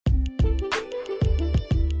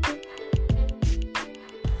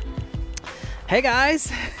Hey guys,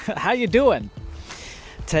 how you doing?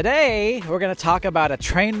 Today we're going to talk about a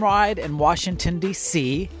train ride in Washington,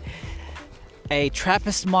 D.C., a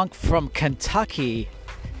Trappist monk from Kentucky,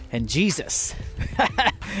 and Jesus.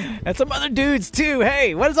 And some other dudes too.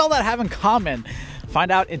 Hey, what does all that have in common?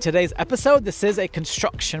 Find out in today's episode. This is a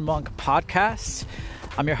Construction Monk podcast.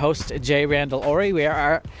 I'm your host, Jay Randall Ori. We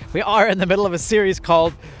are in the middle of a series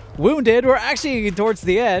called Wounded. We're actually towards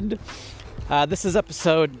the end. This is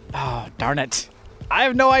episode, oh, darn it. I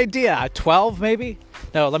have no idea. 12, maybe?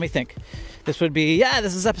 No, let me think. This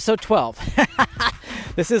is episode 12.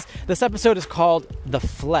 This episode is called The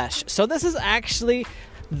Flesh. So this is actually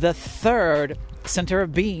the third center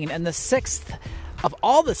of being and the sixth of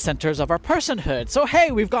all the centers of our personhood. So,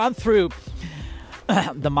 hey, we've gone through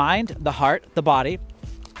the mind, the heart, the body,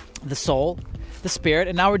 the soul, the spirit,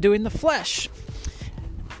 and now we're doing the flesh.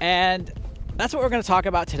 And that's what we're going to talk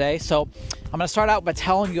about today. So I'm going to start out by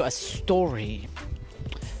telling you a story.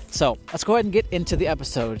 So let's go ahead and get into the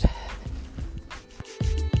episode.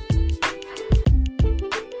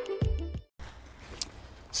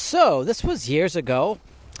 So this was years ago.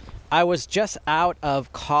 I was just out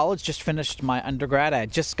of college, just finished my undergrad. I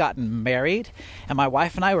had just gotten married, and my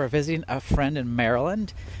wife and I were visiting a friend in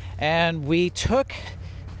Maryland, and we took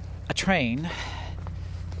a train,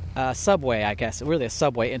 subway, I guess, really a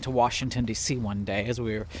subway, into Washington, D.C. one day as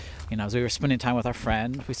we were spending time with our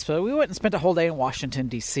friend. We went and spent a whole day in Washington,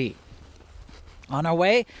 D.C. On our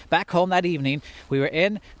way back home that evening, we were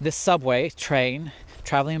in this subway train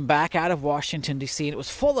traveling back out of Washington, D.C., and it was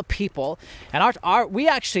full of people. And we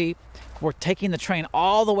actually were taking the train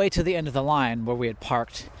all the way to the end of the line where we had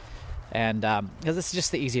parked, and because this is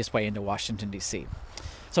just the easiest way into Washington, D.C.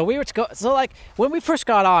 So we were to go. So like when we first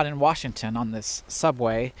got on in Washington on this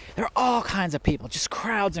subway, there were all kinds of people, just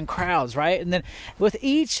crowds and crowds, right? And then with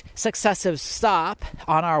each successive stop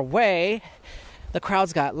on our way, the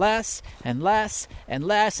crowds got less and less and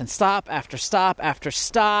less, and stop after stop after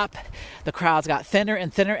stop. The crowds got thinner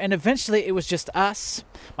and thinner, and eventually it was just us,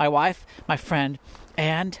 my wife, my friend,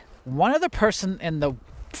 and one other person in the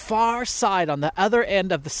far side on the other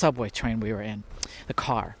end of the subway train we were in, the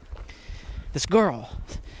car. This girl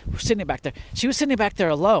was sitting back there. She was sitting back there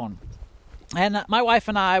alone. And my wife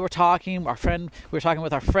and I were talking, we were talking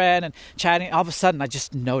with our friend and chatting. All of a sudden, I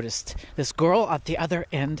just noticed this girl at the other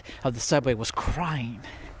end of the subway was crying.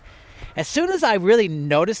 As soon as I really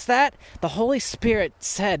noticed that, the Holy Spirit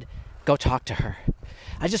said, go talk to her.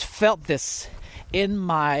 I just felt this in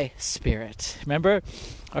my spirit. Remember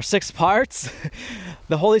our 6 parts?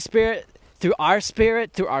 The Holy Spirit, through our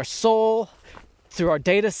soul, through our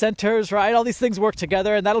data centers, right? All these things work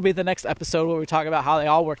together, and that'll be the next episode where we talk about how they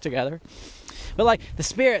all work together. But like the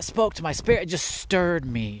Spirit spoke to my spirit, it just stirred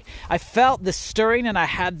me. I felt this stirring, and I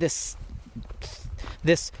had this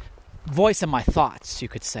voice in my thoughts, you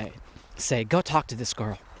could say, go talk to this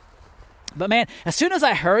girl. But man, as soon as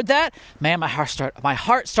I heard that, man, my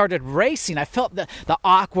heart started racing. I felt the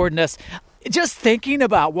awkwardness. Just thinking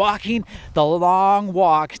about walking the long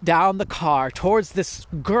walk down the car towards this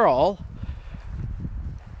girl,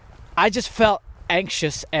 I just felt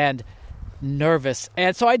anxious and nervous.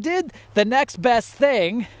 And so I did the next best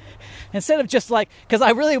thing. Instead of just like, because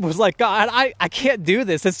I really was like, God, I can't do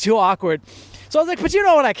this. It's too awkward. So I was like, but you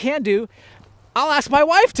know what I can do? I'll ask my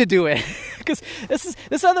wife to do it. Because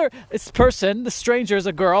this person, the stranger, is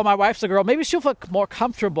a girl. My wife's a girl. Maybe she'll feel more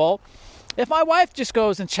comfortable if my wife just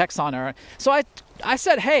goes and checks on her. So I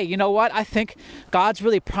said, hey, you know what? I think God's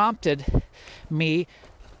really prompted me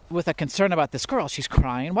with a concern about this girl. She's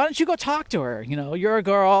crying. Why don't you go talk to her? You're a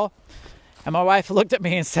girl. And my wife looked at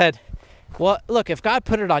me and said, well, look, if God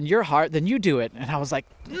put it on your heart, then you do it. And I was like,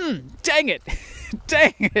 dang it.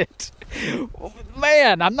 Dang it.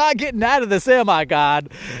 Man, I'm not getting out of this, am I, God?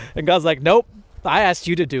 And God's like, nope, I asked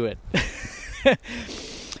you to do it. It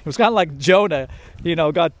was kind of like Jonah.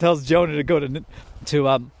 God tells Jonah to go to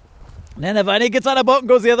Nineveh, and he gets on a boat and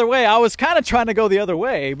goes the other way. I was kind of trying to go the other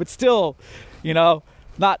way, but still,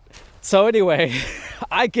 not. So anyway,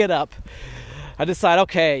 I get up. I decide,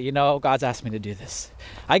 okay, God's asked me to do this.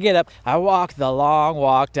 I get up. I walk the long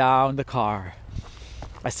walk down the car.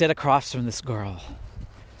 I sit across from this girl.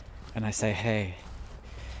 And I say, hey.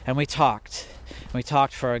 And we talked. We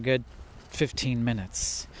talked for a good 15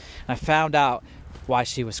 minutes. And I found out why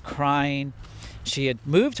she was crying. She had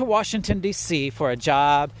moved to Washington, D.C. for a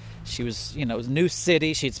job. She was, it was a new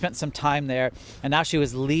city. She had spent some time there. And now she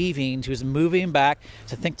was leaving. She was moving back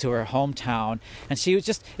to her hometown. And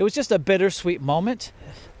it was just a bittersweet moment.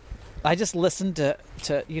 I just listened to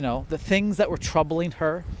the things that were troubling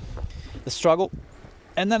her, the struggle.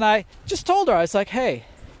 And then I just told her, I was like, hey,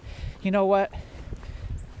 you know what?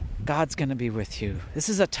 God's going to be with you. This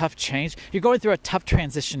is a tough change. You're going through a tough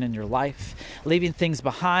transition in your life, leaving things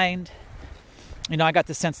behind. I got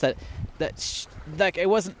the sense that she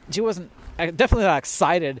wasn't definitely not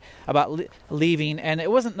excited about leaving, and it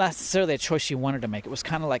wasn't necessarily a choice she wanted to make. It was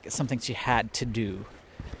kind of like something she had to do.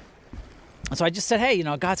 And so I just said, hey,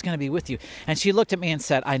 God's going to be with you. And she looked at me and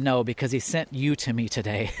said, I know, because he sent you to me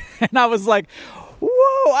today. And I was like,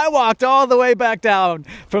 whoa, I walked all the way back down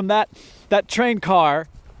from that train car,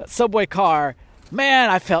 that subway car. Man,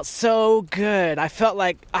 I felt so good. I felt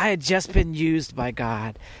like I had just been used by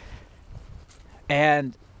God.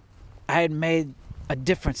 And I had made a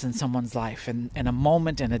difference in someone's life in a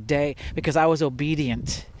moment, in a day, because I was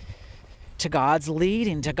obedient to God's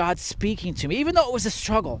leading, to God speaking to me, even though it was a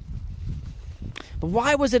struggle. But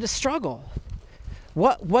why was it a struggle?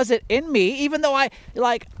 What was it in me, even though I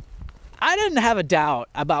didn't have a doubt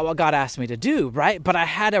about what God asked me to do, right? But I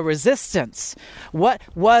had a resistance. What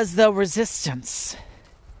was the resistance?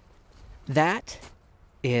 That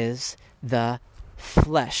is the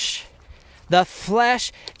flesh. The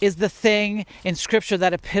flesh is the thing in Scripture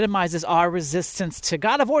that epitomizes our resistance to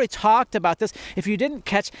God. I've already talked about this. If you didn't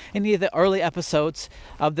catch any of the early episodes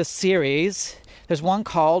of the series, there's one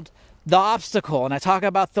called The Obstacle, and I talk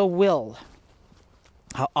about the will,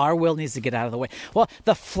 how our will needs to get out of the way. Well,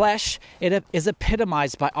 the flesh, it is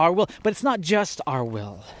epitomized by our will, but it's not just our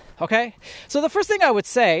will, okay? So the first thing I would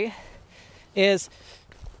say is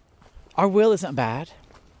our will isn't bad,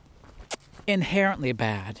 inherently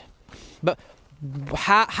bad. But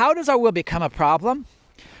how does our will become a problem?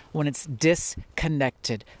 When it's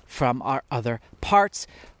disconnected from our other parts,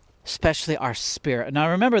 especially our spirit.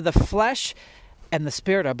 Now remember, the flesh and the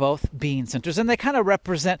spirit are both being centers, and they kind of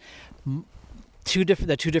represent the two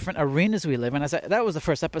different arenas we live in. That was the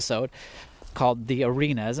first episode, called The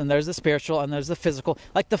Arenas, and there's the spiritual and there's the physical.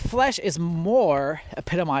 Like the flesh is more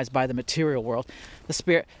epitomized by the material world, the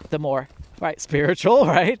spirit the more spiritual,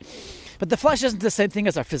 right? But the flesh isn't the same thing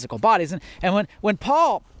as our physical bodies. And when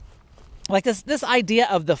Paul, like this idea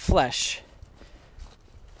of the flesh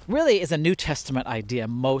really is a New Testament idea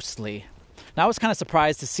mostly. Now I was kind of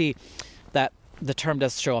surprised to see that the term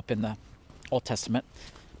does show up in the Old Testament,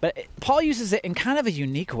 but Paul uses it in kind of a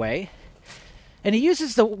unique way. And he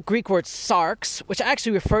uses the Greek word sarx, which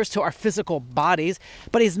actually refers to our physical bodies,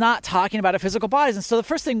 but he's not talking about our physical bodies. And so the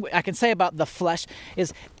first thing I can say about the flesh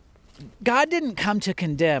is God didn't come to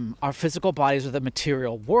condemn our physical bodies or the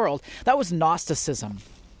material world. That was Gnosticism.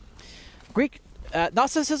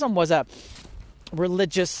 Gnosticism was a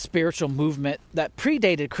religious, spiritual movement that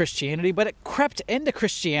predated Christianity, but it crept into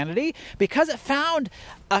Christianity because it found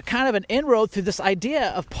a kind of an inroad through this idea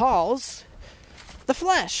of Paul's, the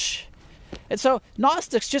flesh. And so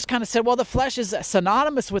Gnostics just kind of said, well, the flesh is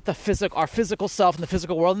synonymous with our physical self and the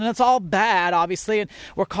physical world, and it's all bad, obviously, and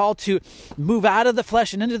we're called to move out of the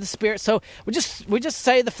flesh and into the spirit. So we just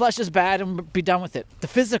say the flesh is bad and be done with it. The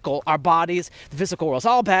physical, our bodies, the physical world is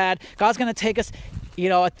all bad. God's going to take us,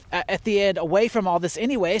 at the end away from all this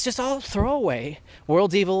anyway. It's just all throwaway.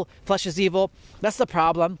 World's evil, flesh is evil. That's the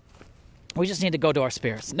problem. We just need to go to our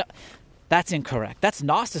spirits. No, that's incorrect. That's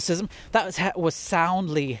Gnosticism. That was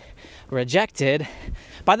soundly rejected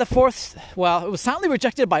by it was soundly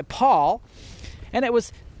rejected by Paul, and it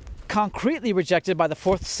was concretely rejected by the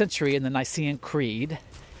 4th century in the Nicene Creed.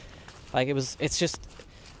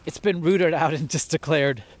 It's been rooted out and just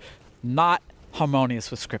declared not harmonious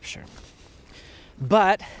with Scripture.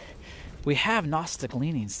 But we have Gnostic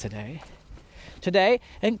leanings today. Today,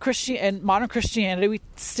 in modern Christianity, we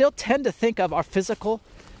still tend to think of our physical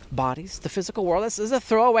bodies, the physical world, as a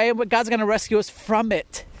throwaway, and God's going to rescue us from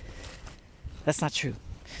it. That's not true.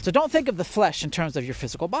 So don't think of the flesh in terms of your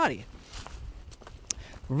physical body.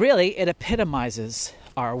 Really, it epitomizes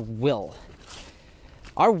our will.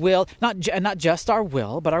 Our will, not just our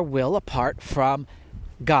will, but our will apart from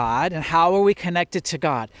God. And how are we connected to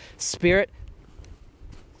God? Spirit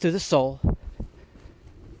through the soul.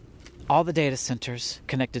 All the data centers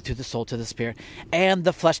connected through the soul to the spirit and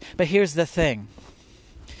the flesh. But here's the thing.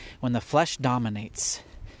 When the flesh dominates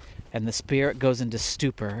and the spirit goes into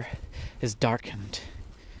stupor, is darkened.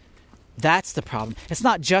 That's the problem. It's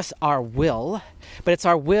not just our will, but it's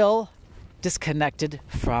our will disconnected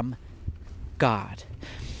from God.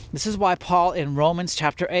 This is why Paul in Romans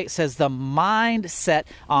chapter 8 says the mind set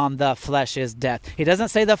on the flesh is death. He doesn't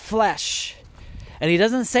say the flesh, and he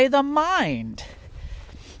doesn't say the mind.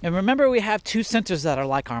 And remember, we have two centers that are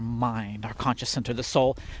like our mind, our conscious center, the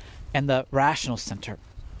soul, and the rational center.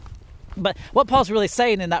 But what Paul's really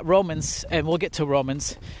saying in that Romans, and we'll get to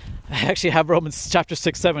Romans I actually have Romans chapter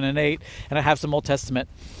 6, 7, and 8, and I have some Old Testament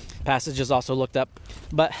passages also looked up.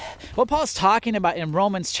 But what Paul's talking about in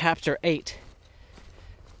Romans chapter 8,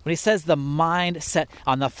 when he says the mind set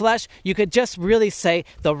on the flesh, you could just really say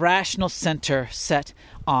the rational center set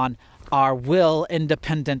on our will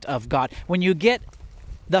independent of God. When you get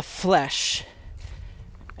the flesh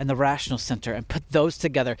and the rational center and put those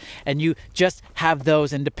together, and you just have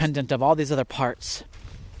those independent of all these other parts,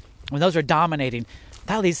 when those are dominating,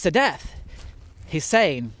 that leads to death. He's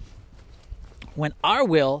saying when our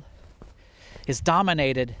will is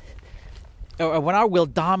dominated, or when our will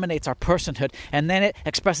dominates our personhood, and then it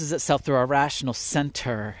expresses itself through our rational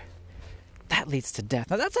center, that leads to death.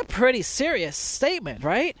 Now that's a pretty serious statement,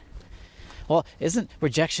 right? Well, isn't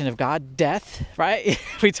rejection of God death, right?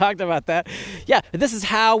 We talked about that. Yeah, this is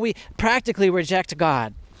how we practically reject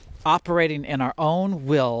God, operating in our own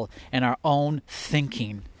will and our own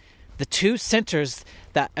thinking. The two centers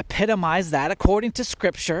that epitomize that, according to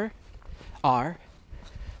Scripture, are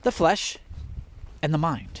the flesh and the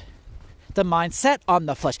mind. The mind set on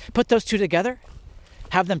the flesh. Put those two together,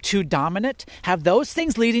 have them too dominant, have those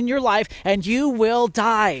things leading your life, and you will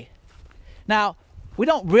die. Now, we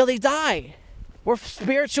don't really die. We're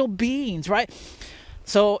spiritual beings, right?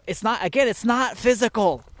 So it's not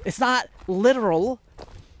physical. It's not literal.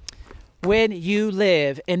 When you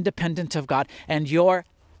live independent of God and your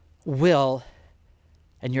will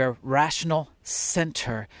and your rational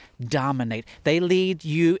center dominate, they lead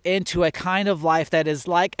you into a kind of life that is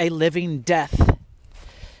like a living death.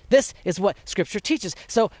 This is what Scripture teaches.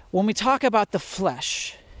 So when we talk about the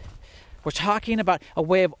flesh, we're talking about a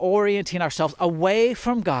way of orienting ourselves away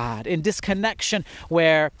from God in disconnection,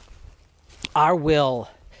 where our will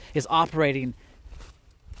is operating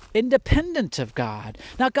independent of God.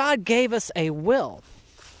 Now, God gave us a will,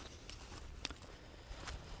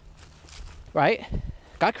 right?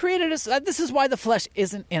 God created us. This is why the flesh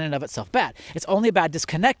isn't in and of itself bad. It's only bad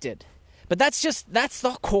disconnected. But that's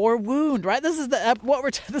the core wound, right? This is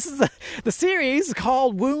the series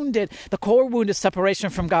called Wounded. The core wound is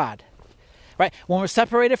separation from God. Right? When we're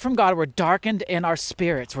separated from God, we're darkened in our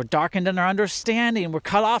spirits. We're darkened in our understanding. We're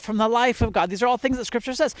cut off from the life of God. These are all things that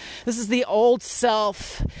Scripture says. This is the old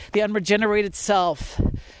self, the unregenerated self.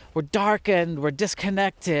 We're darkened. We're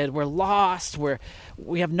disconnected. We're lost.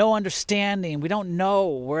 We have no understanding. We don't know.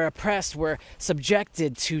 We're oppressed. We're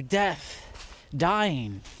subjected to death,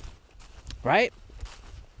 dying. Right?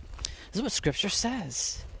 This is what Scripture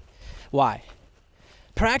says. Why?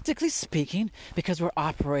 Practically speaking, because we're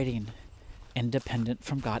operating independent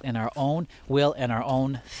from God in our own will and our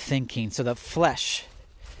own thinking. So the flesh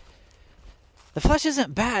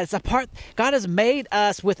isn't bad. It's a part. God has made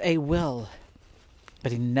us with a will,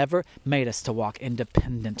 but He never made us to walk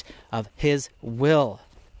independent of His will.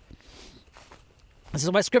 This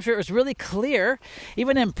is why Scripture is really clear,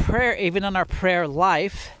 even in prayer, even in our prayer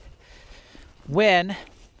life. When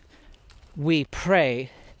we pray,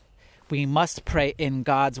 we must pray in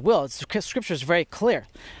God's will. Scripture is very clear.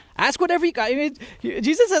 Ask whatever you got. I mean,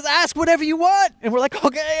 Jesus says, ask whatever you want. And we're like,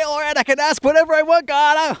 okay, all right, I can ask whatever I want,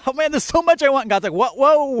 God. Oh, man, there's so much I want. And God's like, what?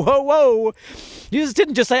 Whoa. Jesus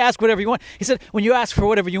didn't just say ask whatever you want. He said, when you ask for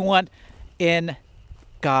whatever you want in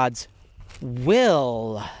God's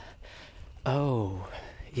will. Oh,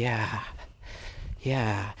 yeah.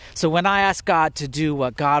 So when I ask God to do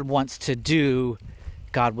what God wants to do,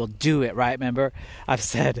 God will do it, right? Remember, I've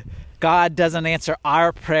said God doesn't answer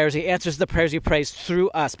our prayers. He answers the prayers He prays through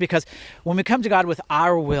us. Because when we come to God with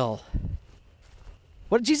our will,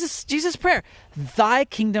 what did Jesus' prayer? Thy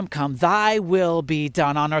kingdom come, thy will be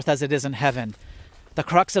done on earth as it is in heaven. The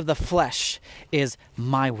crux of the flesh is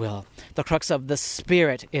my will. The crux of the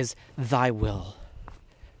spirit is thy will.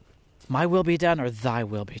 My will be done or thy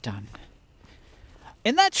will be done.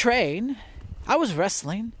 In that train, I was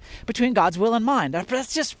wrestling between God's will and mine.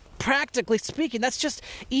 That's just practically speaking. That's just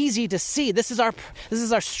easy to see. This is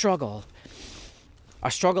our struggle. Our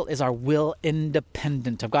struggle is our will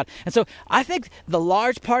independent of God. And so I think the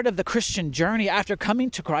large part of the Christian journey after coming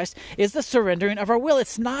to Christ is the surrendering of our will.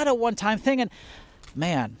 It's not a one-time thing. And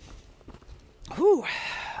man,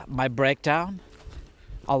 my breakdown,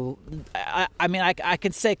 I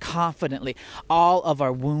can say confidently, all of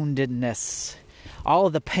our woundedness, all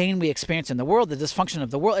of the pain we experience in the world, the dysfunction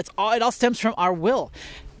of the world, it all stems from our will.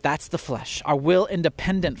 That's the flesh, our will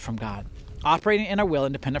independent from God, operating in our will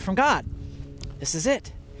independent from God. This is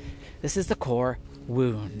it. This is the core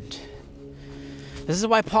wound. This is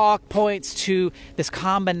why Paul points to this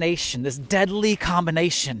combination, this deadly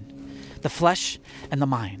combination, the flesh and the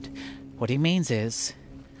mind. What he means is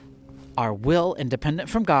our will independent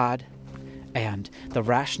from God and the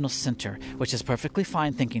rational center, which is perfectly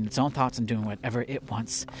fine thinking its own thoughts and doing whatever it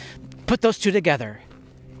wants. Put those two together.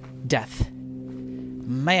 Death.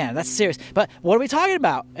 Man, that's serious. But what are we talking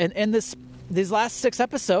about? In these last 6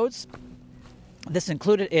 episodes, this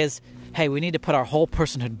included is, hey, we need to put our whole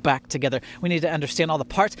personhood back together. We need to understand all the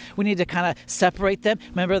parts. We need to kind of separate them.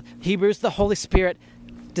 Remember, Hebrews, the Holy Spirit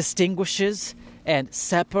distinguishes and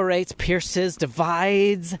separates, pierces,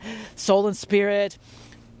 divides soul and spirit,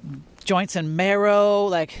 joints and marrow.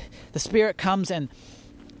 Like, the Spirit comes and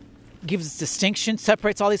gives us distinction,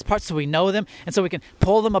 separates all these parts so we know them, and so we can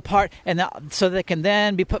pull them apart, and so they can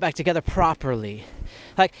then be put back together properly.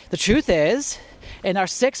 Like, the truth is, in our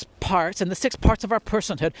 6 parts, and the 6 parts of our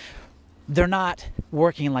personhood, they're not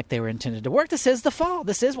working like they were intended to work. This is the fall.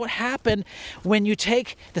 This is what happened when you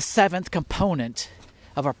take the 7th component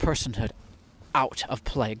of our personhood out of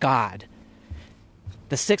play, God.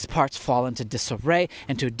 The 6 parts fall into disarray,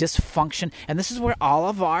 into dysfunction, and this is where all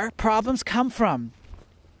of our problems come from.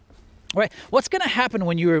 Right? What's going to happen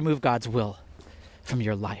when you remove God's will from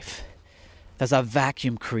your life? There's a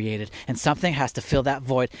vacuum created, and something has to fill that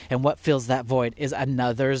void, and what fills that void is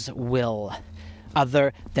another's will,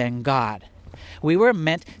 other than God. We were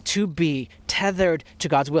meant to be tethered to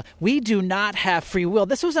God's will. We do not have free will.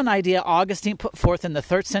 This was an idea Augustine put forth in the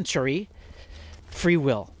 3rd century, free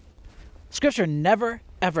will. Scripture never,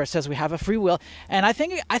 ever says we have a free will, and I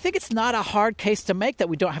think it's not a hard case to make that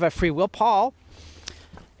we don't have a free will. Paul,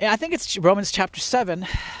 I think it's Romans chapter 7,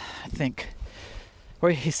 I think,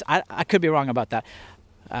 where I could be wrong about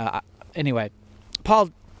that. Anyway, Paul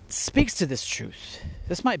speaks to this truth.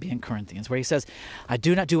 This might be in Corinthians, where he says, I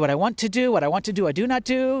do not do what I want to do. What I want to do, I do not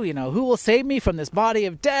do. You know, who will save me from this body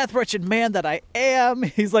of death? Wretched man that I am.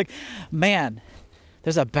 He's like, man,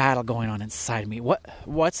 there's a battle going on inside me.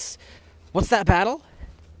 What's that battle?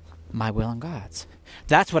 My will and God's.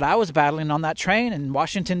 That's what I was battling on that train in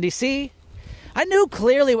Washington, D.C. I knew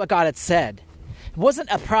clearly what God had said. It wasn't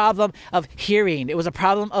a problem of hearing. It was a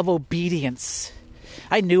problem of obedience.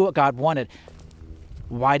 I knew what God wanted.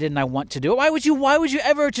 Why didn't I want to do it? Why would you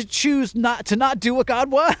ever choose not to do what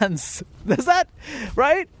God wants? Is that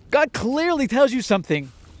right? God clearly tells you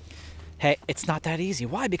something. Hey, it's not that easy.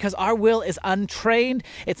 Why? Because our will is untrained.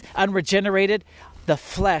 It's unregenerated. The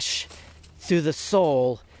flesh through the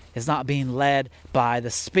soul is not being led by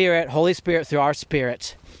the Spirit, Holy Spirit through our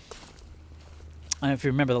spirit. And if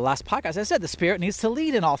you remember the last podcast, I said the Spirit needs to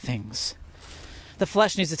lead in all things. The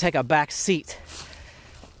flesh needs to take a back seat.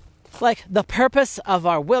 Like, the purpose of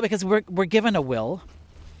our will, because we're given a will,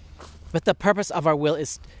 but the purpose of our will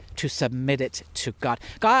is to submit it to God.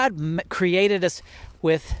 God created us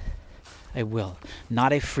with a will,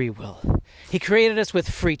 not a free will. He created us with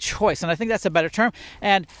free choice, and I think that's a better term.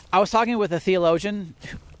 And I was talking with a theologian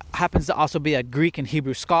who happens to also be a Greek and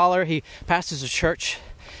Hebrew scholar. He pastors a church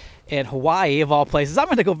in Hawaii, of all places. I'm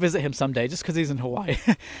going to go visit him someday just because he's in Hawaii.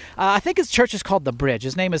 I think his church is called The Bridge.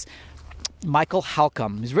 His name is Michael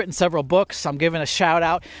Halcomb. He's written several books. I'm giving a shout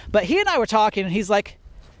out. But he and I were talking, and he's like,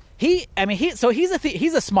 he's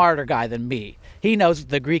a smarter guy than me. He knows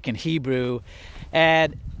the Greek and Hebrew,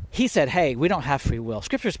 and he said, hey, we don't have free will.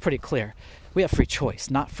 Scripture is pretty clear. We have free choice,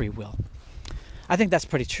 not free will. I think that's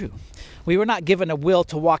pretty true. We were not given a will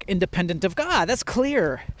to walk independent of God. That's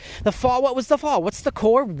clear. The fall, what was the fall? What's the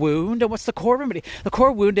core wound and what's the core remedy? The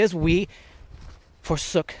core wound is we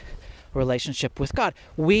forsook relationship with God.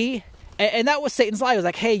 And that was Satan's lie. It was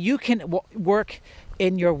like, hey, you can work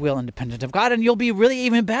in your will independent of God and you'll be really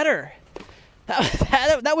even better.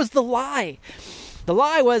 That was the lie. The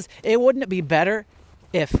lie was, wouldn't it be better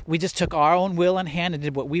if we just took our own will in hand and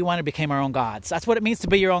did what we wanted and became our own gods? That's what it means to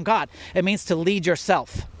be your own God. It means to lead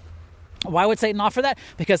yourself. Why would Satan offer that?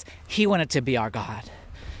 Because he wanted to be our God.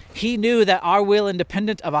 He knew that our will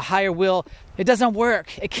independent of a higher will, it doesn't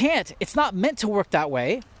work. It can't. It's not meant to work that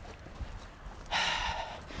way.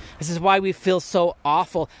 This is why we feel so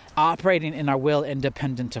awful operating in our will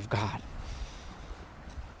independent of God.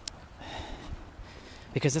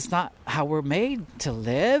 Because it's not how we're made to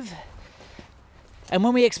live. And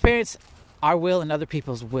when we experience our will and other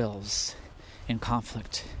people's wills in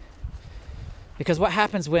conflict, because what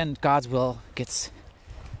happens when God's will gets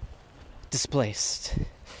displaced?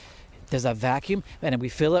 There's a vacuum, and we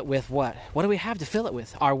fill it with what? What do we have to fill it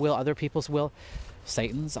with? Our will, other people's will,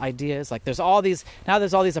 Satan's ideas. Like there's all these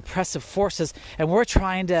oppressive forces, and we're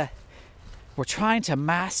trying to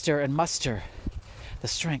master and muster the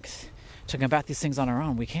strength to combat these things on our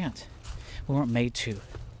own. We can't. We weren't made to.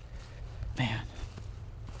 Man.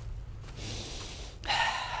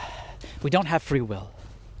 We don't have free will.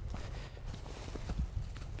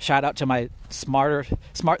 Shout out to my smart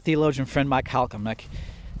theologian friend Mike Halcomb.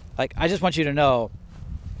 Like, I just want you to know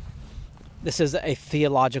this is a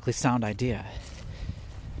theologically sound idea.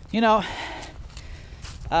 You know,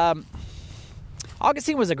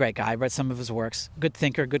 Augustine was a great guy. I read some of his works. Good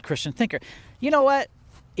thinker, good Christian thinker. You know what?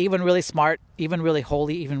 Even really smart, even really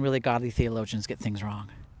holy, even really godly theologians get things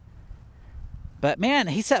wrong. But man,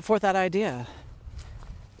 he set forth that idea.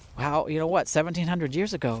 Wow, you know what? 1,700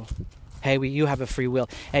 years ago. Hey, you have a free will,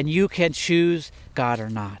 and you can choose God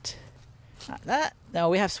or not. No,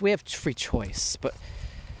 we have free choice. But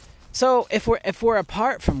so if we're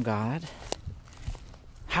apart from God,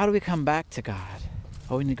 how do we come back to God?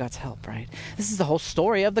 Oh, we need God's help, right? This is the whole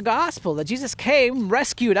story of the gospel, that Jesus came,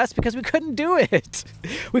 rescued us because we couldn't do it.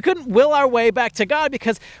 We couldn't will our way back to God,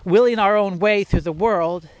 because willing our own way through the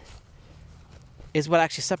world is what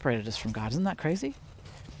actually separated us from God. Isn't that crazy?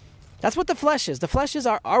 That's what the flesh is. The flesh is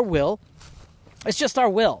our will. It's just our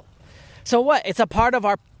will. So what? It's a part of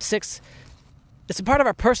our it's a part of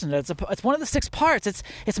our personhood. It's one of the 6 parts.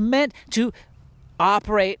 It's meant to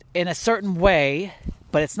operate in a certain way,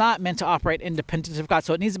 but it's not meant to operate independent of God.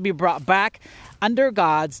 So it needs to be brought back under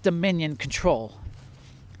God's dominion control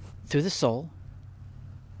through the soul,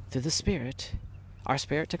 through the spirit, our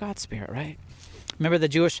spirit to God's spirit, right? Remember the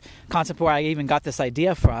Jewish concept where I even got this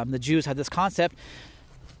idea from? The Jews had this concept.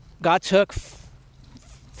 God took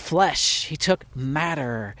flesh. He took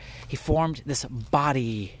matter. He formed this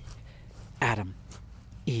body, Adam,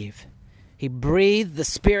 Eve. He breathed the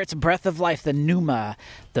Spirit's breath of life, the pneuma,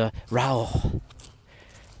 the ruah.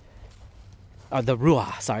 Or the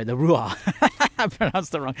ruah, the ruah. I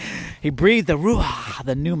pronounced it wrong. He breathed the ruah,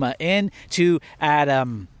 the pneuma, into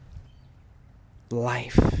Adam.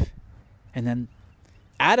 Life. And then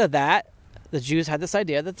out of that, the Jews had this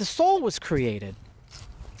idea that the soul was created.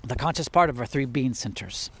 The conscious part of our 3 being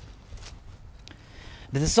centers.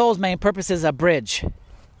 That the soul's main purpose is a bridge.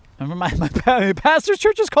 Remember my pastor's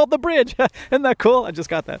church is called The Bridge. Isn't that cool? I just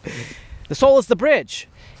got that. The soul is the bridge.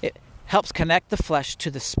 It helps connect the flesh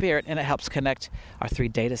to the spirit, and it helps connect our 3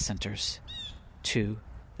 data centers to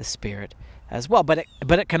the spirit as well. But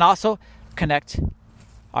it can also connect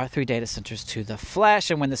our 3 data centers to the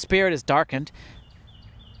flesh. And when the spirit is darkened,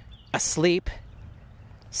 asleep,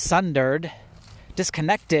 sundered,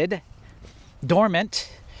 disconnected,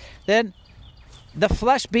 dormant, then the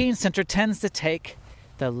flesh being center tends to take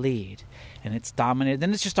the lead, and it's dominated.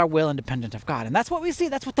 Then it's just our will independent of God. And that's what we see.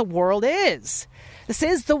 That's what the world is. This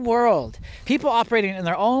is the world. People operating in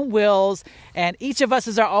their own wills, and each of us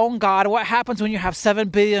is our own God. What happens when you have 7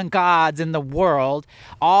 billion gods in the world,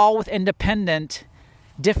 all with independent,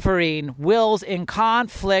 differing wills in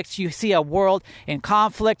conflict? You see a world in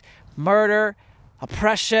conflict, murder,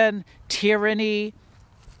 oppression, tyranny,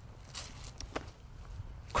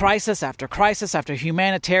 crisis after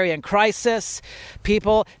humanitarian crisis,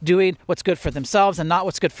 people doing what's good for themselves and not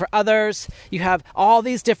what's good for others. You have all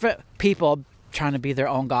these different people trying to be their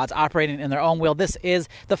own gods, operating in their own will. This is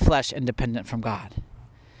the flesh independent from God.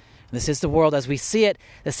 This is the world as we see it.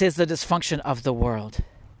 This is the dysfunction of the world.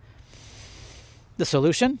 The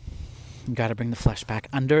solution? You got to bring the flesh back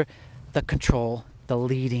under the control, the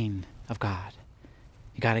leading of God.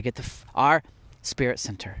 You got to get our spirit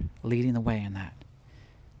center leading the way in that.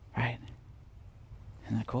 Right?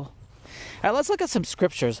 Isn't that cool? All right, let's look at some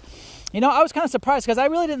scriptures. You know, I was kind of surprised because I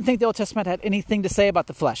really didn't think the Old Testament had anything to say about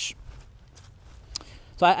the flesh.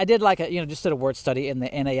 So I did just did a word study in the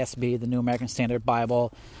NASB, the New American Standard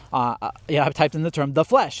Bible. I typed in the term the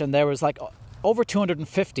flesh, and there was over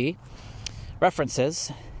 250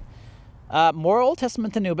 references. More Old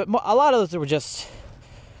Testament than New, but a lot of those were just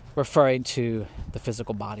referring to the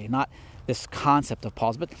physical body, not this concept of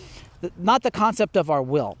Paul's, but not the concept of our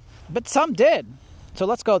will. But some did. So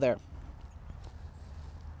let's go there.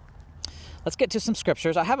 Let's get to some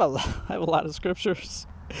scriptures. I have a lot of scriptures.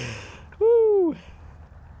 Woo.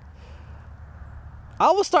 I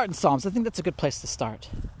will start in Psalms. I think that's a good place to start.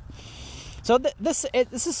 So this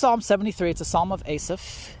is Psalm 73. It's a psalm of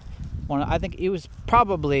Asaph. I think he was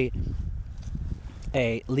probably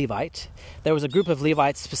a Levite. There was a group of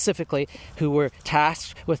Levites specifically who were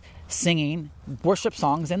tasked with singing worship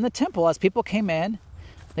songs in the temple. As people came in,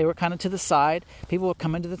 they were kind of to the side. People would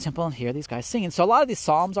come into the temple and hear these guys singing. So a lot of these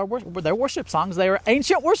psalms they're worship songs. They were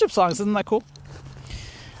ancient worship songs. Isn't that cool?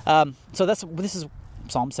 So this is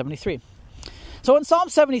Psalm 73. So in Psalm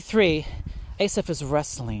 73, Asaph is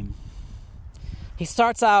wrestling. He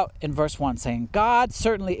starts out in verse 1 saying, God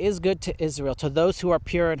certainly is good to Israel, to those who are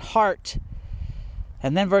pure in heart.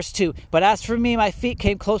 And then verse 2, but as for me, my feet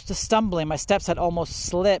came close to stumbling. My steps had almost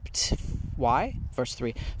slipped. Why? Verse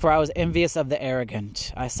 3, for I was envious of the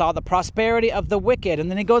arrogant. I saw the prosperity of the wicked. And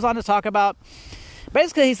then he goes on to talk about,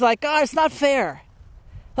 basically he's like, God, it's not fair.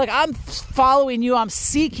 Look, I'm following you. I'm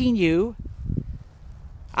seeking you.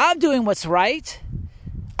 I'm doing what's right.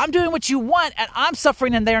 I'm doing what you want, and I'm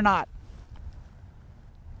suffering and they're not.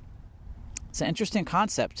 It's an interesting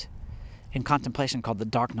concept in contemplation called the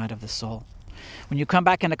dark night of the soul. When you come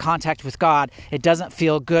back into contact with God, it doesn't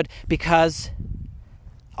feel good because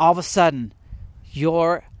all of a sudden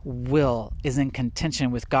your will is in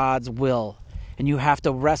contention with God's will. And you have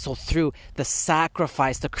to wrestle through the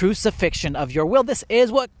sacrifice, the crucifixion of your will. This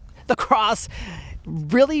is what the cross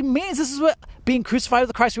really means. This is what being crucified with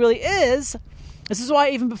the Christ really is. This is why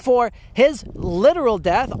even before his literal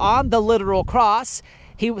death on the literal cross,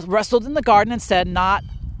 he wrestled in the garden and said, not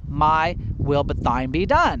my will, but thine be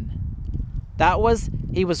done.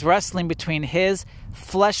 He was wrestling between his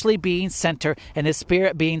fleshly being center and his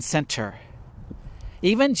spirit being center.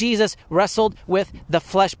 Even Jesus wrestled with the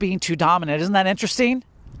flesh being too dominant. Isn't that interesting?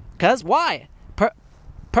 Because why?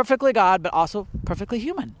 Perfectly God, but also perfectly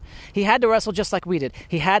human. He had to wrestle just like we did.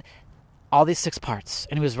 He had all these 6 parts,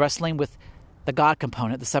 and he was wrestling with the God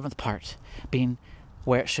component, the 7th part, being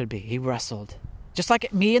where it should be. He wrestled. Just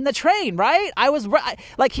like me in the train, right?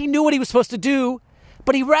 Like he knew what he was supposed to do,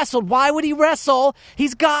 but he wrestled. Why would he wrestle?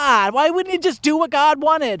 He's God. Why wouldn't he just do what God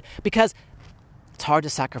wanted? Because it's hard to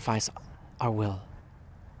sacrifice our will.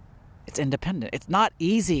 It's independent. It's not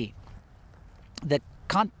easy. The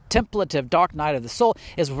contemplative dark night of the soul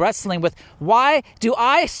is wrestling with, why do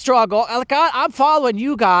I struggle? God, I'm following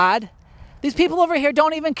you, God. These people over here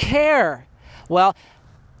don't even care. Well,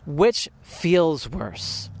 which feels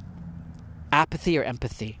worse? Apathy or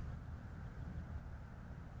empathy?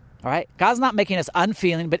 All right? God's not making us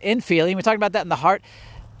unfeeling, but infeeling. We talked about that in the heart,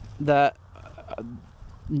 the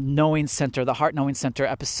knowing center, the heart knowing center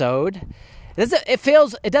episode.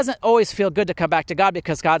 It doesn't always feel good to come back to God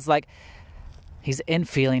because God's like, he's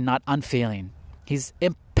infeeling, not unfeeling. He's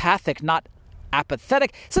empathic, not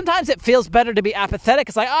apathetic. Sometimes it feels better to be apathetic.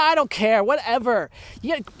 It's like, I don't care, whatever.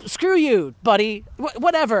 Screw you, buddy,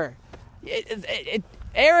 whatever.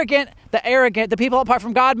 Arrogant, the people apart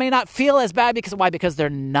from God may not feel as bad because why? Because they're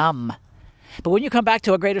numb. But when you come back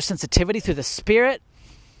to a greater sensitivity through the Spirit,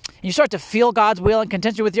 and you start to feel God's will in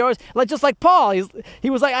contention with yours, just like Paul, he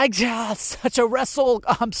was like, such a wrestle.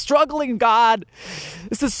 I'm struggling, God.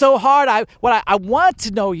 This is so hard. I want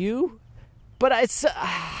to know you, but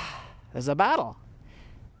there's a battle.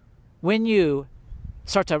 When you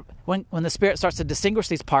start to, when the Spirit starts to distinguish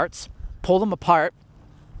these parts, pull them apart,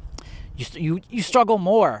 you struggle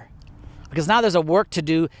more because now there's a work to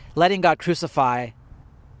do, letting God crucify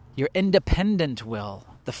your independent will,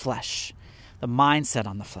 the flesh, the mindset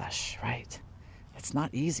on the flesh, right? It's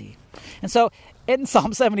not easy. And so in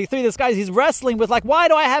Psalm 73, this guy, he's wrestling with why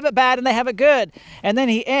do I have it bad and they have it good? And then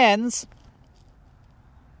he ends,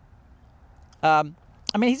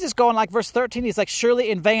 he's just going verse 13. He's like,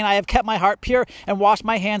 surely in vain I have kept my heart pure and washed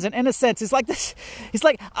my hands in innocence. He's like this. He's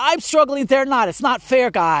like, I'm struggling, they're not. It's not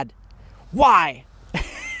fair, God. Why?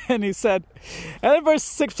 And he said, and in verse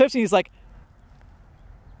 15, he's like,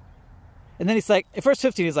 and then he's like, in verse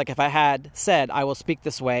 15, he's like, if I had said, I will speak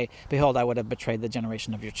this way, behold, I would have betrayed the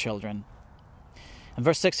generation of your children. In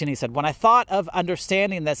verse 16, he said, when I thought of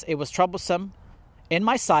understanding this, it was troublesome in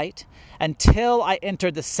my sight until I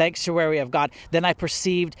entered the sanctuary of God. Then I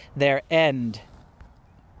perceived their end.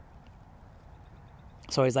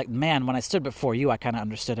 So he's like, man, when I stood before you, I kind of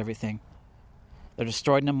understood everything. They're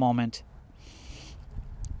destroyed in a moment.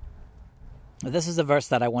 But this is the verse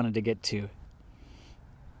that I wanted to get to.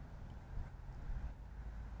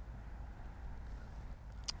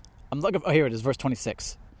 I'm looking. Oh, here it is, verse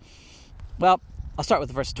 26. Well, I'll start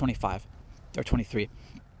with verse 25 or 23.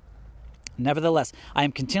 Nevertheless, I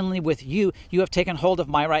am continually with you. You have taken hold of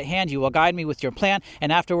my right hand. You will guide me with your plan,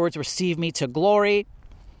 and afterwards receive me to glory.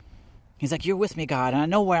 He's like, you're with me, God, and I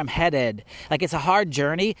know where I'm headed. It's a hard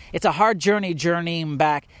journey. It's a hard journey journeying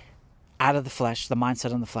back out of the flesh, the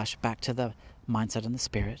mindset on the flesh, back to the mindset on the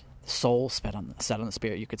Spirit. The soul set on the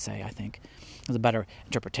Spirit, you could say, I think. Is a better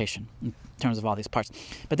interpretation in terms of all these parts.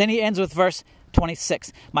 But then he ends with verse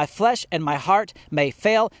 26. My flesh and my heart may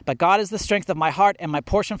fail, but God is the strength of my heart and my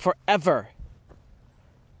portion forever.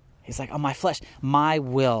 He's like, oh, my flesh, my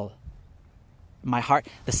will, my heart,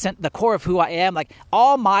 the core of who I am,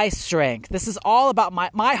 all my strength. This is all about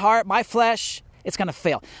my heart, my flesh. It's going to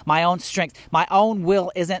fail. My own strength, my own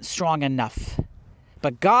will isn't strong enough.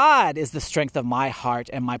 But God is the strength of my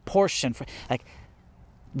heart and my portion.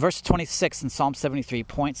 Verse 26 in Psalm 73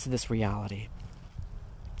 points to this reality.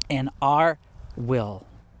 In our will,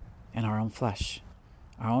 in our own flesh,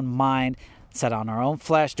 our own mind, set on our own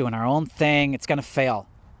flesh, doing our own thing, it's going to fail.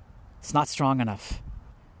 It's not strong enough.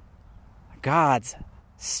 God's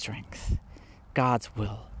strength, God's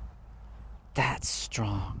will. That's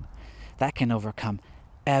strong. That can overcome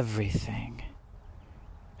everything.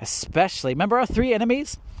 Especially, remember our three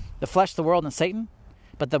enemies? The flesh, the world, and Satan?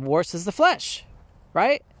 But the worst is the flesh,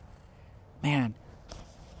 right? Man,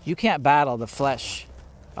 you can't battle the flesh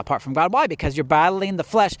apart from God. Why? Because you're battling the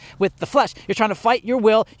flesh with the flesh. You're trying to fight your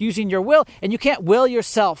will using your will, and you can't will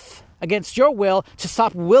yourself against your will to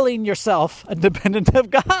stop willing yourself independent of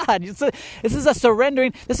God. This is a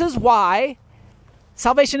surrendering. This is why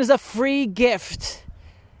salvation is a free gift.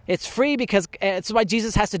 It's free because it's why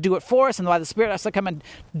Jesus has to do it for us, and why the Spirit has to come and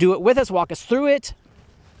do it with us, walk us through it.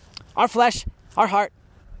 Our flesh, our heart,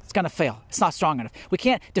 it's going to fail. It's not strong enough. We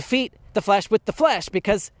can't defeat the flesh with the flesh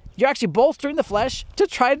because you're actually bolstering the flesh to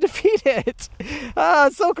try to defeat it.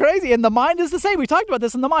 It's so crazy. And the mind is the same. We talked about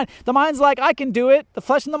this in the mind. The mind's like, I can do it. The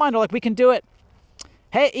flesh and the mind are like, we can do it.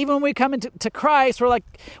 Hey, even when we come into Christ, we're like,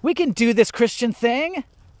 we can do this Christian thing.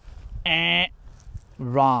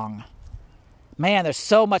 Wrong. Man, there's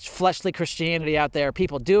so much fleshly Christianity out there.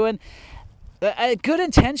 People doing good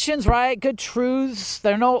intentions, right? Good truths.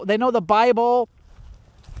 They know the Bible.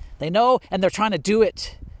 They know, and they're trying to do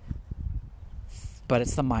it. But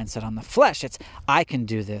it's the mindset on the flesh. It's, I can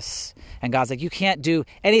do this. And God's like, you can't do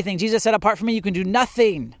anything. Jesus said, apart from me, you can do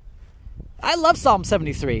nothing. I love Psalm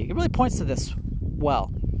 73. It really points to this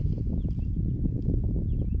well.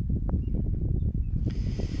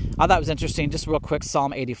 I thought it was interesting. Just real quick,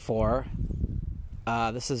 Psalm 84.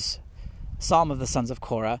 This is Psalm of the sons of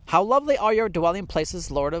Korah. How lovely are your dwelling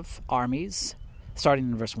places, Lord of armies.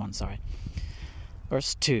 Starting in verse 1, sorry.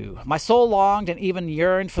 Verse 2, my soul longed and even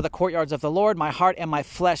yearned for the courtyards of the Lord. My heart and my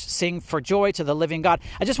flesh sing for joy to the living God.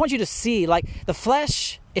 I just want you to see, like, the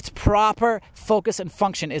flesh, its proper focus and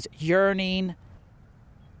function is yearning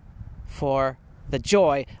for the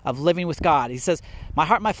joy of living with God. He says, my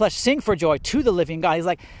heart and my flesh sing for joy to the living God. He's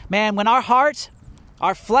like, man, when our heart,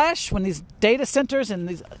 our flesh, when these data centers and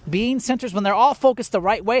these being centers, when they're all focused the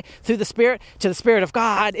right way through the Spirit to the Spirit of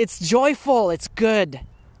God, it's joyful, it's good.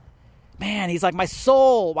 Man, he's like, my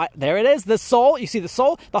soul, there it is, the soul. You see the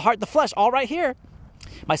soul, the heart, the flesh, all right here.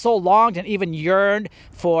 My soul longed and even yearned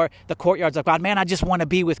for the courtyards of God. Man, I just want to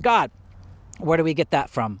be with God. Where do we get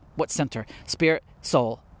that from? What center? Spirit,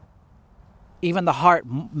 soul. Even the heart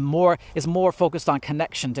is more focused on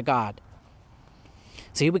connection to God.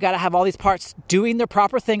 See, we got to have all these parts doing their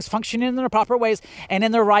proper things, functioning in their proper ways, and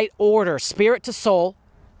in the right order. Spirit to soul,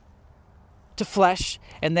 to flesh,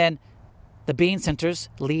 and then the being centers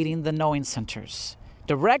leading the knowing centers.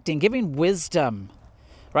 Directing, giving wisdom,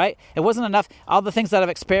 right? It wasn't enough. All the things that I've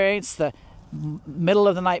experienced, the middle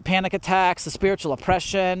of the night panic attacks, the spiritual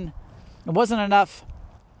oppression, it wasn't enough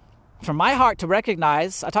for my heart to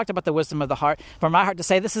recognize. I talked about the wisdom of the heart. For my heart to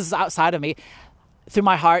say, this is outside of me. Through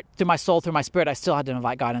my heart, through my soul, through my spirit, I still had to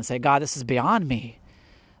invite God and say, God, this is beyond me.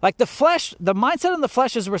 Like the flesh, the mindset in the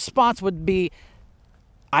flesh's response would be,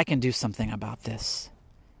 I can do something about this.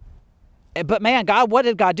 But man, God, what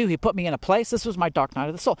did God do? He put me in a place. This was my dark night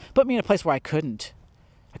of the soul. Put me in a place where I couldn't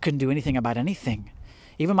do anything about anything.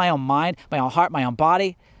 Even my own mind, my own heart, my own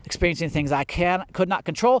body, experiencing things I could not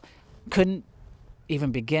control, couldn't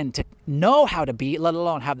even begin to know how to beat, let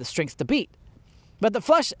alone have the strength to beat. But the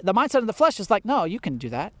flesh, the mindset of the flesh is like, no, you can do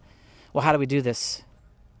that. Well, how do we do this?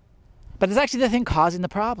 But it's actually the thing causing the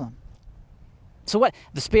problem. So what?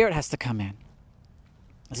 The Spirit has to come in.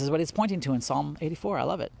 This is what he's pointing to in Psalm 84. I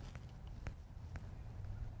love it.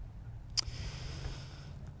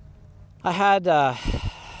 I had,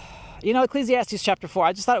 Ecclesiastes chapter 4,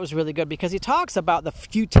 I just thought it was really good because he talks about the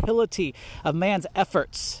futility of man's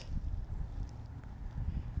efforts.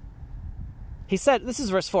 He said, this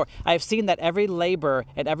is verse 4, I have seen that every labor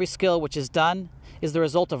and every skill which is done is the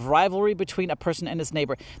result of rivalry between a person and his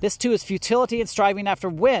neighbor. This too is futility and striving after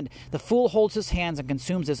wind. The fool holds his hands and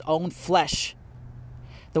consumes his own flesh.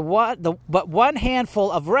 But one handful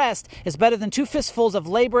of rest is better than two fistfuls of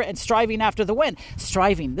labor and striving after the wind.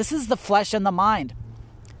 Striving. This is the flesh and the mind.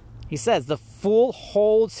 He says the fool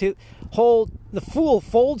folds his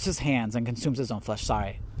hands and consumes his own flesh.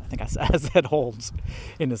 Sorry, I think I said holds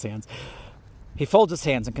in his hands. He folds his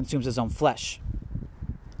hands and consumes his own flesh.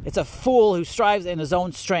 It's a fool who strives in his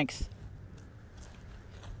own strength.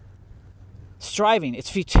 Striving. It's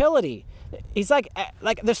futility. He's like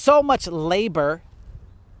there's so much labor.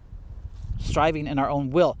 Striving in our own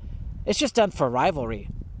will. It's just done for rivalry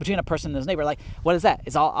between a person and his neighbor. Like, what is that?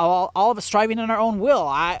 It's all of us striving in our own will.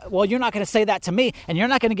 Well, you're not going to say that to me, and you're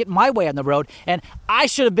not going to get my way on the road, and I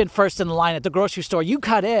should have been first in the line at the grocery store. You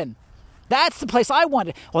cut in. That's the place I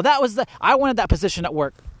wanted. Well, I wanted that position at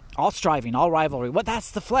work. All striving, all rivalry. That's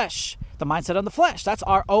the flesh. the mindset of the flesh. That's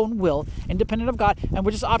our own will, independent of God, and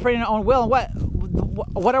we're just operating our own will.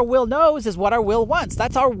 And what our will knows is what our will wants.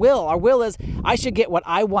 That's our will. Our will is, I should get what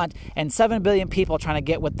I want, and 7 billion people trying to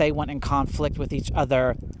get what they want in conflict with each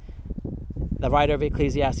other. The writer of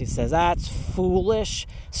Ecclesiastes says, that's foolish.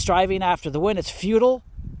 Striving after the wind, it's futile.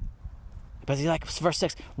 But he's like, verse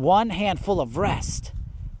 6, one handful of rest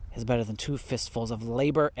is better than 2 fistfuls of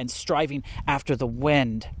labor and striving after the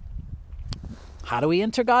wind. How do we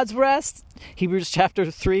enter God's rest? Hebrews chapter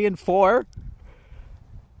 3 and 4.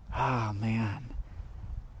 Oh, man.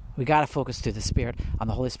 We got to focus through the Spirit, on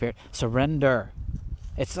the Holy Spirit. Surrender.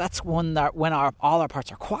 That's when all our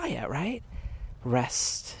parts are quiet, right?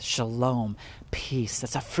 Rest, shalom, peace.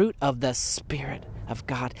 That's a fruit of the Spirit of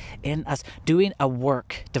God in us, doing a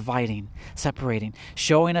work, dividing, separating,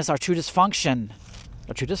 showing us our true dysfunction.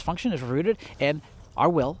 Our true dysfunction is rooted in our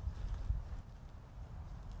will,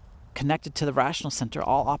 connected to the rational center,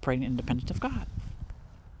 all operating independent of God.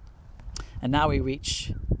 And now we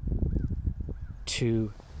reach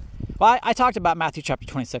to, I talked about Matthew chapter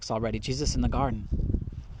 26 already, Jesus in the garden.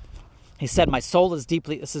 He said, my soul is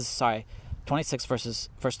deeply, 26 verse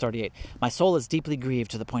 38. My soul is deeply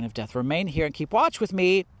grieved to the point of death. Remain here and keep watch with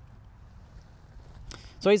me.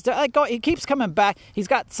 So he keeps coming back. He's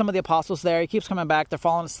got some of the apostles there. He keeps coming back. They're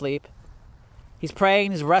falling asleep. He's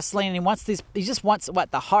praying. He's wrestling. And he just wants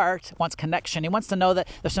the heart wants connection. He wants to know that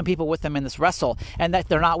there's some people with him in this wrestle and that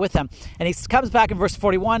they're not with him. And he comes back in verse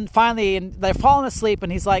 41 finally, and they're falling asleep.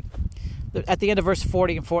 And he's like, at the end of verse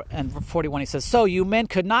 40 and 41, he says, so you men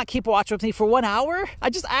could not keep watch with me for 1 hour? I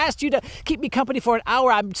just asked you to keep me company for an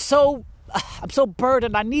hour. I'm so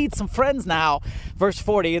burdened. I need some friends now. Verse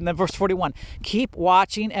 40 and then verse 41. Keep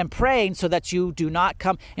watching and praying so that you do not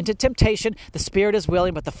come into temptation. The spirit is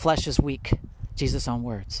willing, but the flesh is weak. Jesus' own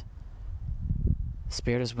words. The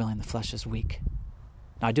spirit is willing, the flesh is weak.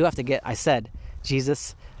 Now I do have to I said,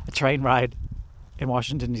 Jesus, a train ride in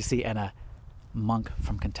Washington, D.C., and a monk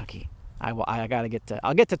from Kentucky. I'll get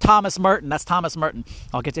to Thomas Merton. That's Thomas Merton.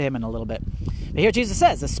 I'll get to him in a little bit. But here Jesus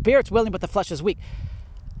says, the spirit's willing, but the flesh is weak.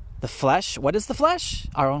 The flesh, what is the flesh?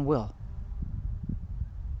 Our own will.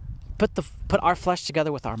 Put our flesh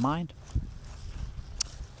together with our mind.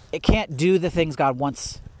 It can't do the things God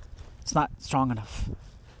wants. It's not strong enough.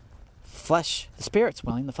 Flesh, the spirit's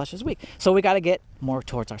willing, the flesh is weak. So we got to get more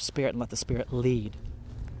towards our spirit and let the spirit lead.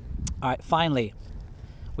 All right, finally,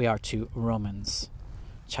 we are to Romans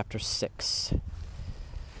chapter 6.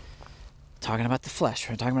 Talking about the flesh.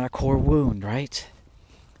 We're talking about our core wound, right?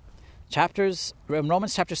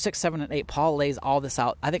 Romans chapter 6, 7, and 8, Paul lays all this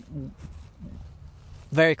out, I think,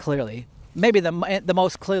 very clearly. Maybe the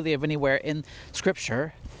most clearly of anywhere in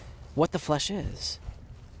Scripture, what the flesh is.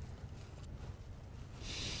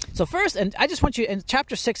 So first, and I just want you, in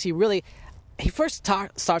chapter 6, he first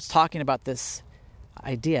starts talking about this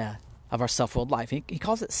idea of our self-willed life. He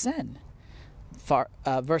calls it sin.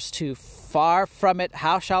 Verse 2, far from it,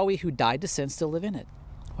 how shall we who died to sin still live in it?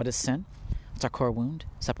 What is sin? It's our core wound,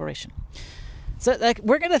 separation. So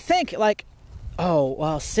we're going to think oh,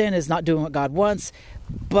 well, sin is not doing what God wants.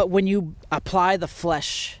 But when you apply the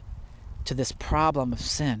flesh to this problem of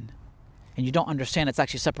sin, and you don't understand it's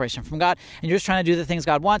actually separation from God, and you're just trying to do the things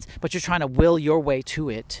God wants, but you're trying to will your way to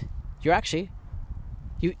it,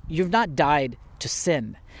 you've not died to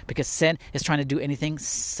sin, because sin is trying to do anything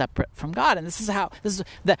separate from God. And this is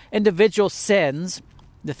the individual sins,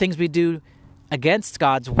 the things we do against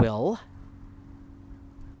God's will,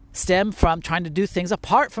 stem from trying to do things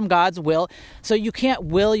apart from God's will. So you can't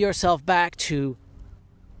will yourself back to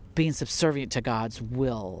being subservient to God's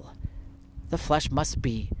will. The flesh must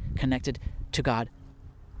be connected to God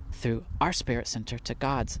through our spirit center to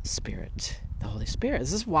God's Spirit, the Holy Spirit.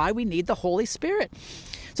 This is why we need the Holy Spirit.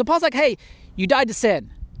 So Paul's like, hey, you died to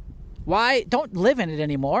sin. Why? Don't live in it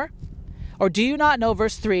anymore. Or do you not know,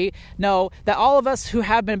 verse 3, know that all of us who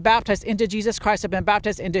have been baptized into Jesus Christ have been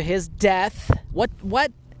baptized into his death? What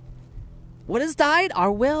has died?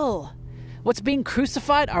 Our will. What's being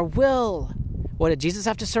crucified? Our will. What did Jesus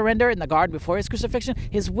have to surrender in the garden before his crucifixion?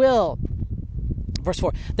 His will. Verse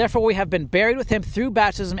 4, therefore we have been buried with him through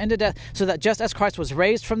baptism into death, so that just as Christ was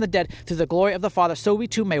raised from the dead through the glory of the Father, so we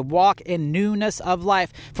too may walk in newness of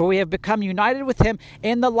life. For we have become united with him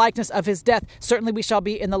in the likeness of his death. Certainly we shall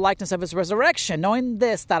be in the likeness of his resurrection, knowing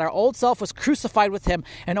this, that our old self was crucified with him,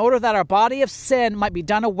 in order that our body of sin might be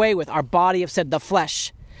done away with, our body of sin, the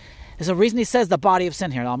flesh. There's a reason he says the body of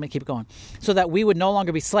sin here. Now, I'm going to keep going. So that we would no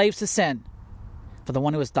longer be slaves to sin. For the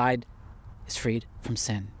one who has died is freed from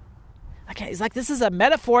sin. He's like, this is a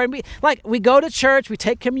metaphor. And we go to church, we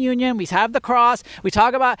take communion, we have the cross, we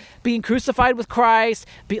talk about being crucified with Christ,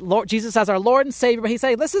 Jesus as our Lord and Savior. But he's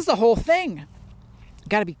saying, this is the whole thing. You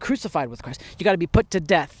got to be crucified with Christ. You got to be put to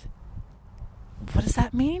death. What does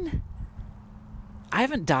that mean? I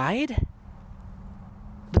haven't died.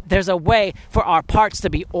 But there's a way for our parts to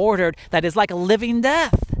be ordered that is like a living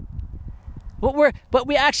death. But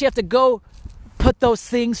we actually have to go put those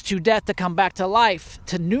things to death to come back to life,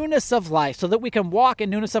 to newness of life, so that we can walk in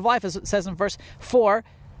newness of life, as it says in verse 4,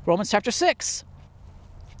 Romans chapter 6.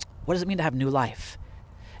 What does it mean to have new life?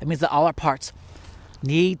 It means that all our parts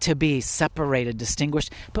need to be separated,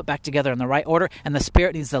 distinguished, put back together in the right order, and the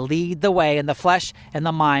Spirit needs to lead the way, and the flesh and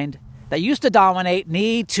the mind that used to dominate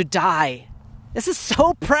need to die. This is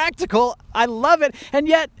so practical. I love it. And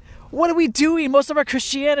yet, what are we doing? Most of our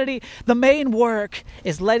Christianity, the main work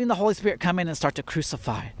is letting the Holy Spirit come in and start to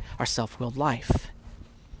crucify our self-willed life.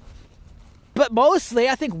 But mostly,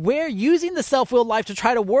 I think we're using the self-willed life to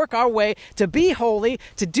try to work our way to be holy,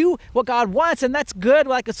 to do what God wants, and that's good.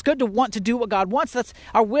 Like, it's good to want to do what God wants. That's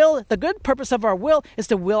our will. The good purpose of our will is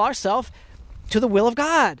to will ourselves to the will of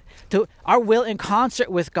God, to our will in concert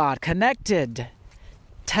with God, connected,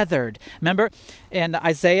 tethered. Remember in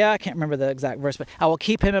Isaiah, I can't remember the exact verse, but I will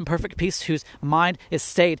keep him in perfect peace whose mind is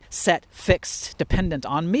stayed, set, fixed, dependent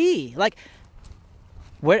on me. Like,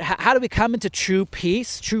 how do we come into true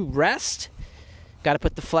peace, true rest? Got to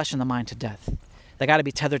put the flesh and the mind to death. They got to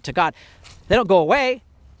be tethered to God. They don't go away.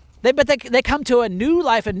 But they come to a new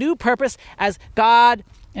life, a new purpose as God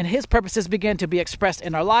and his purposes begin to be expressed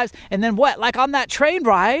in our lives. And then what? Like on that train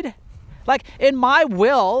ride, like in my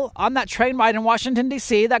will, on that train ride in Washington,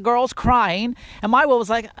 D.C., that girl's crying. And my will was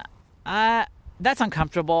like, that's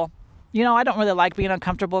uncomfortable. You know, I don't really like being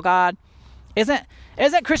uncomfortable, God. Isn't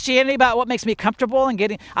Christianity about what makes me comfortable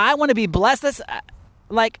and I want to be blessed? This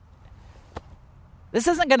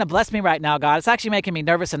isn't going to bless me right now, God. It's actually making me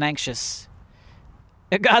nervous and anxious.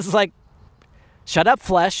 And God's like, shut up,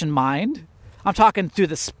 flesh and mind. I'm talking through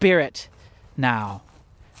the Spirit now,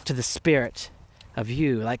 to the Spirit of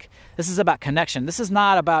you. Like, this is about connection. This is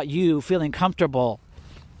not about you feeling comfortable.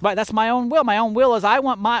 But that's my own will. My own will is I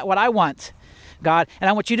want what I want, God, and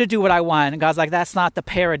I want you to do what I want. And God's like, that's not the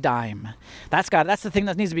paradigm. That's God. That's the thing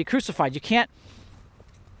that needs to be crucified.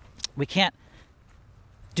 We can't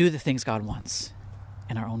do the things God wants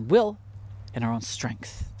in our own will, in our own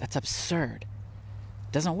strength. That's absurd.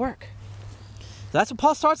 It doesn't work. So that's what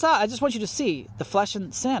Paul starts out. I just want you to see the flesh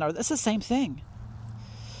and sin it's the same thing.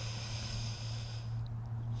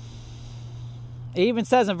 It even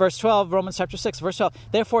says in verse 12, Romans chapter 6, verse 12,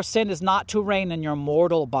 therefore sin is not to reign in your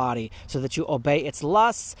mortal body, so that you obey its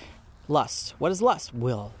lusts. Lust. What is lust?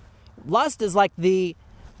 Will. Lust is like the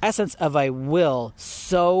essence of a will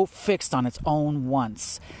so fixed on its own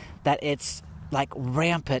wants that it's like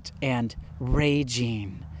rampant and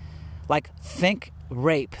raging. Like, think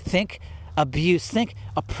rape, think abuse, think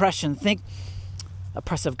oppression, think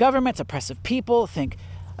oppressive governments, oppressive people, think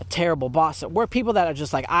a terrible boss at work, people that are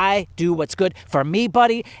just like, I do what's good for me,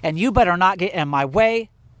 buddy, and you better not get in my way.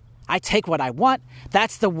 I take what I want.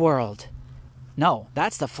 That's the world. No,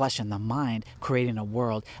 that's the flesh and the mind creating a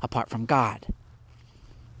world apart from God.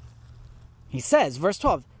 He says, verse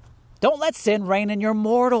 12, don't let sin reign in your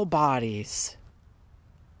mortal bodies.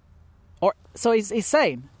 So he's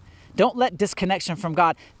saying, don't let disconnection from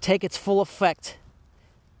God take its full effect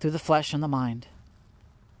through the flesh and the mind,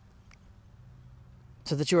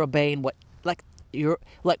 so that you're obeying what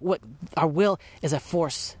our will is a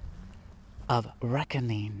force of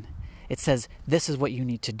reckoning. It says this is what you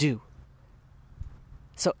need to do.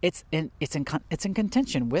 So it's in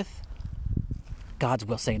contention with God's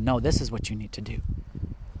will, saying no, this is what you need to do.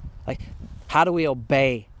 Like, how do we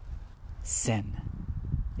obey sin?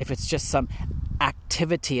 If it's just some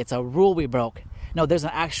activity, it's a rule we broke. No, there's an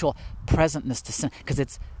actual presentness to sin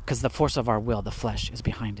because the force of our will, the flesh, is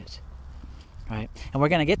behind it. Right? And we're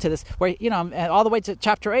going to get to this where, all the way to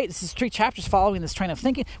chapter 8, this is 3 chapters following this train of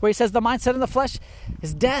thinking, where he says the mindset of the flesh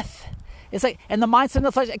is death. It's like, and the mindset of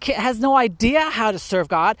the flesh has no idea how to serve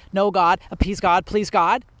God, know God, appease God, please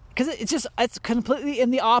God, because it's completely in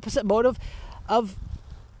the opposite mode of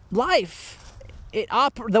life.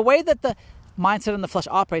 The way that the mindset in the flesh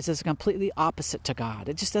operates is completely opposite to God.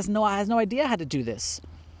 It just has no idea how to do this.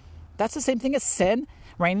 That's the same thing as sin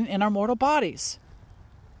reigning in our mortal bodies.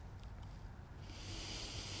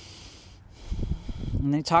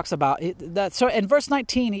 And he talks about that. So in verse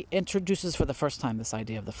 19, he introduces for the first time this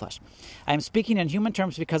idea of the flesh. I am speaking in human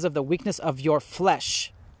terms because of the weakness of your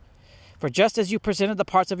flesh. For just as you presented the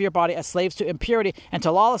parts of your body as slaves to impurity and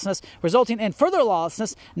to lawlessness, resulting in further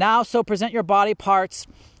lawlessness, now so present your body parts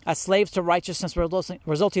as slaves to righteousness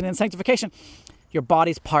resulting in sanctification, your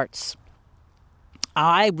body's parts.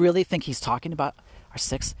 I really think he's talking about our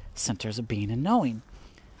 6 centers of being and knowing.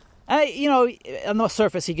 On the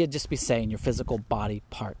surface, he could just be saying your physical body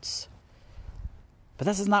parts. But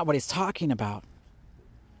this is not what he's talking about.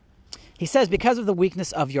 He says, because of the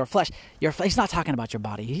weakness of your flesh, he's not talking about your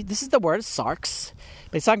body. This is the word sarx,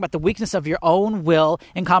 but he's talking about the weakness of your own will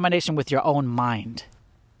in combination with your own mind.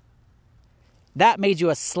 That made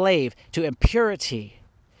you a slave to impurity,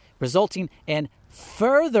 resulting in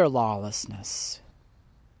further lawlessness.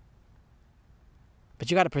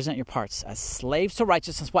 But you got to present your parts as slaves to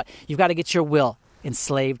righteousness. What? You've got to get your will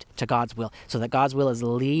enslaved to God's will, so that God's will is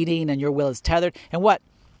leading and your will is tethered. And what?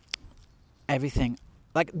 Everything.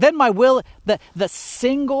 Then my will, the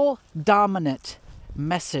single dominant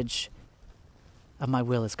message of my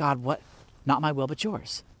will is, God, what? Not my will, but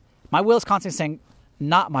yours. My will is constantly saying,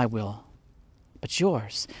 not my will, but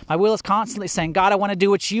yours. My will is constantly saying, God, I want to do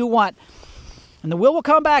what you want. And the will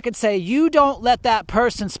come back and say, you don't let that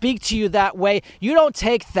person speak to you that way. You don't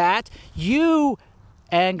take that.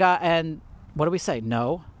 And God, and what do we say?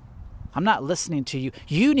 No, I'm not listening to you.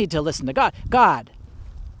 You need to listen to God. God,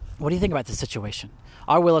 what do you think about this situation?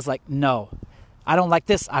 Our will is like, no, I don't like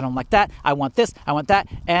this. I don't like that. I want this. I want that.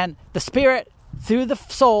 And the Spirit, through the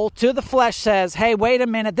soul, to the flesh, says, hey, wait a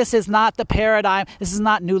minute. This is not the paradigm. This is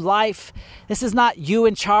not new life. This is not you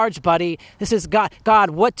in charge, buddy. This is God. God,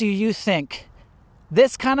 what do you think?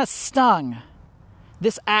 This kind of stung.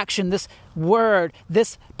 This action, this word,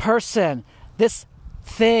 this person, this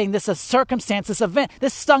thing, this circumstance, this event,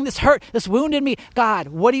 this stung, this hurt, this wounded me. God,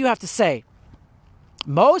 what do you have to say?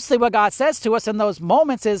 Mostly what God says to us in those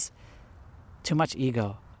moments is too much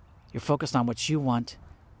ego. You're focused on what you want.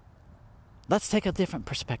 Let's take a different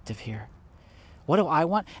perspective here. What do I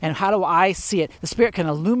want? And how do I see it? The Spirit can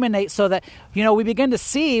illuminate so that, we begin to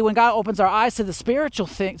see when God opens our eyes to the spiritual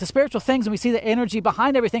things, and we see the energy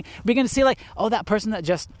behind everything. We begin to see that person that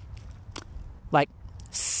just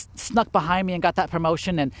snuck behind me and got that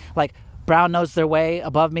promotion and brown nosed their way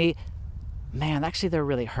above me. Man, actually they're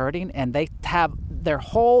really hurting, and they have their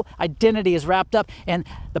whole identity is wrapped up in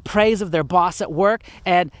the praise of their boss at work,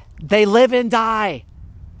 and they live and die.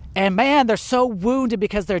 And man, they're so wounded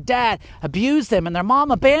because their dad abused them and their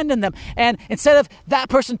mom abandoned them. And instead of that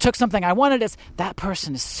person took something I wanted, it's that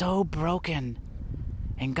person is so broken.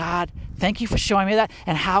 And God, thank you for showing me that.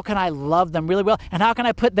 And how can I love them really well? And how can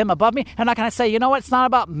I put them above me? And how can I say, you know what? It's not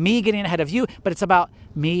about me getting ahead of you, but it's about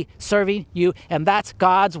me serving you. And that's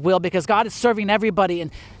God's will, because God is serving everybody.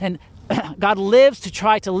 And God lives to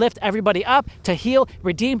try to lift everybody up, to heal,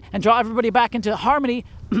 redeem, and draw everybody back into harmony,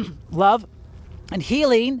 love, and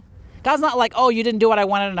healing. God's not like, oh, you didn't do what I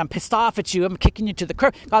wanted and I'm pissed off at you. I'm kicking you to the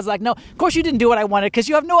curb. God's like, no, of course you didn't do what I wanted, because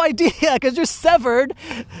you have no idea, because you're severed,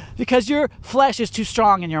 because your flesh is too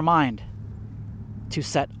strong in your mind to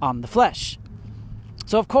set on the flesh.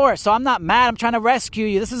 So I'm not mad. I'm trying to rescue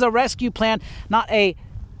you. This is a rescue plan, not a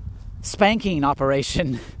spanking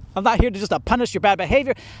operation. I'm not here to just punish your bad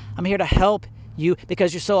behavior. I'm here to help you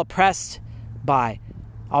because you're so oppressed by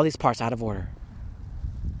all these parts out of order.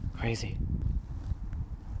 Crazy.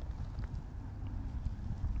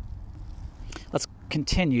 Let's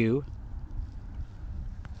continue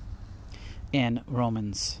in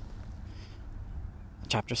Romans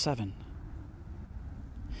chapter 7.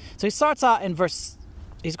 So he starts out in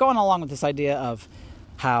he's going along with this idea of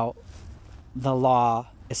how the law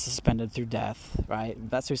is suspended through death, right?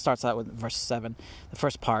 That's who he starts out with verse 7, the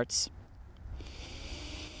first parts.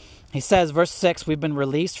 He says, verse 6, we've been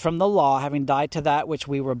released from the law, having died to that which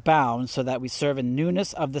we were bound, so that we serve in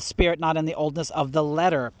newness of the Spirit, not in the oldness of the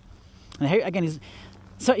letter. And here again,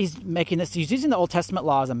 he's making this, he's using the Old Testament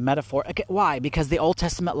law as a metaphor. Okay, why? Because the Old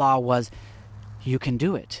Testament law was, you can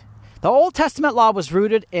do it. The Old Testament law was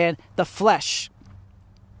rooted in the flesh.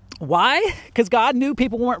 Why? Because God knew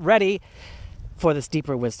people weren't ready for this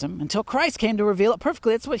deeper wisdom until Christ came to reveal it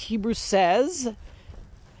perfectly. That's what Hebrews says.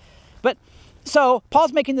 But so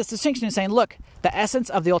Paul's making this distinction and saying, look, the essence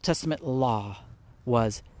of the Old Testament law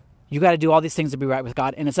was you got to do all these things to be right with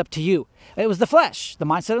God, and it's up to you. It was the flesh, the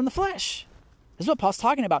mindset in the flesh. This is what Paul's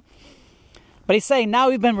talking about. But he's saying now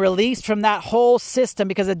we've been released from that whole system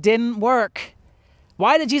because it didn't work.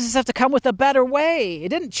 Why did Jesus have to come with a better way? It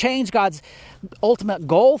didn't change God's ultimate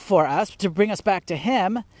goal for us to bring us back to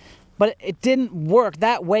him, but it didn't work.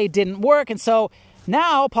 That way didn't work. And so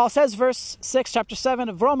now, Paul says, verse 6, chapter 7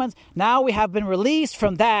 of Romans, now we have been released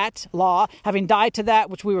from that law, having died to that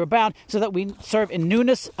which we were bound, so that we serve in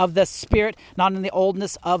newness of the Spirit, not in the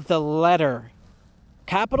oldness of the letter.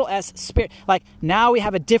 Capital S, Spirit. Like, now we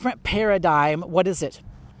have a different paradigm. What is it?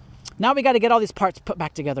 Now we got to get all these parts put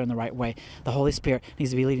back together in the right way. The Holy Spirit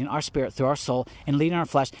needs to be leading our spirit through our soul and leading our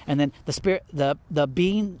flesh. And then the spirit, the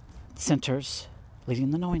being centers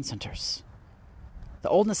leading the knowing centers. The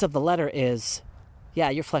oldness of the letter is, yeah,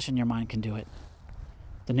 your flesh and your mind can do it.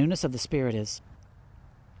 The newness of the Spirit is,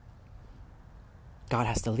 God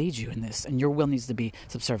has to lead you in this, and your will needs to be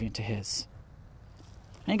subservient to His.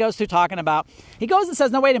 And he goes through talking about, he goes and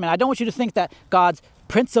says, no, wait a minute, I don't want you to think that God's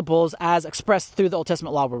principles as expressed through the Old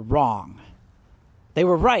Testament law were wrong. They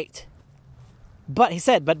were right. But he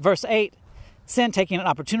said, but verse 8, sin, taking an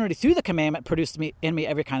opportunity through the commandment, produced in me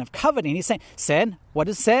every kind of coveting. He's saying, sin, what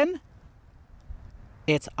is sin?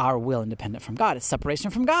 It's our will independent from God. It's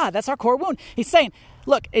separation from God. That's our core wound. He's saying,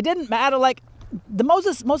 look, it didn't matter, like, the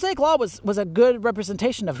Mosaic law was a good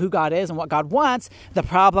representation of who God is and what God wants. The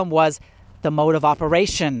problem was the mode of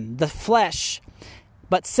operation, the flesh.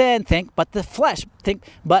 But sin, but the flesh,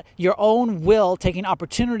 but your own will taking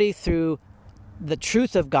opportunity through the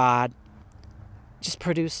truth of God just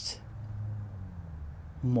produced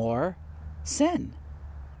more sin.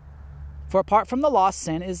 For apart from the law,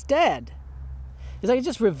 sin is dead. It's like it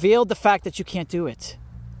just revealed the fact that you can't do it.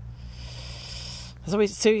 So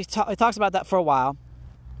he talks about that for a while.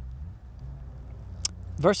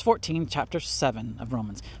 Verse 14, chapter 7 of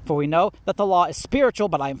Romans. For we know that the law is spiritual,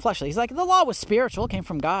 but I am fleshly. He's like, the law was spiritual, it came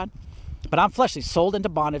from God. But I'm fleshly, sold into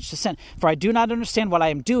bondage to sin. For I do not understand what I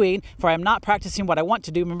am doing, for I am not practicing what I want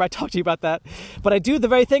to do. Remember I talked to you about that? But I do the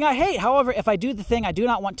very thing I hate. However, if I do the thing I do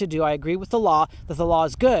not want to do, I agree with the law that the law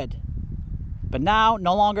is good. But now,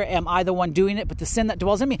 no longer am I the one doing it, but the sin that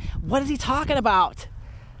dwells in me. What is he talking about?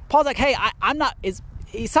 Paul's like, hey, I'm not,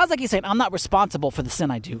 he sounds like he's saying, I'm not responsible for the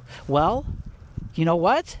sin I do. Well, you know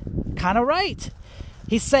what? Kind of right.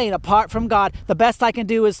 He's saying, apart from God, the best I can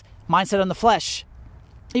do is mindset on the flesh.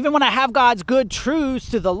 Even when I have God's good truths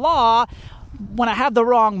to the law, when I have the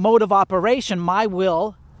wrong mode of operation, my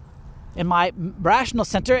will and my rational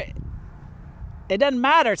center, it doesn't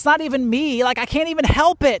matter. It's not even me. Like, I can't even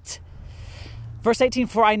help it. Verse 18,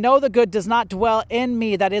 for I know the good does not dwell in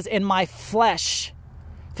me, that is, in my flesh.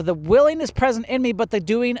 For the willing is present in me, but the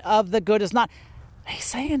doing of the good is not. He's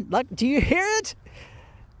saying, look, do you hear it?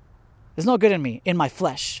 There's no good in me, in my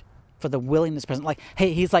flesh. For the willing is present. Like,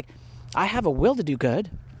 hey, he's like, I have a will to do good,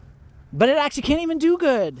 but it actually can't even do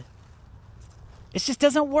good. It just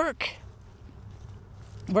doesn't work.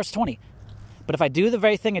 Verse 20, but if I do the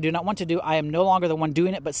very thing I do not want to do, I am no longer the one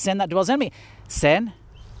doing it, but sin that dwells in me. Sin,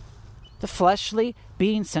 the fleshly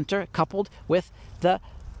being center, coupled with the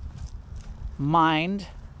mind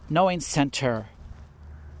knowing center,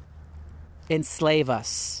 enslave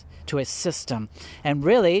us to a system. And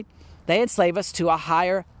really, they enslave us to the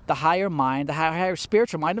higher mind, the higher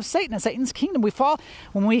spiritual mind of Satan and Satan's kingdom.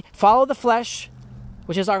 When we follow the flesh,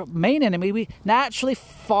 which is our main enemy, we naturally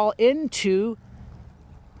fall into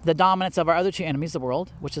the dominance of our other two enemies, the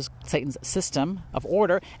world, which is Satan's system of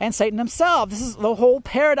order, and Satan himself. This is the whole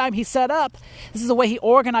paradigm he set up. This is the way he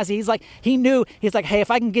organized it. He's like, hey,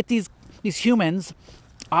 if I can get these humans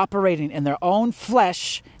operating in their own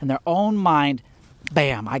flesh and their own mind,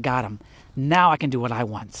 bam, I got them. Now I can do what I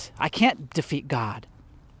want. I can't defeat God.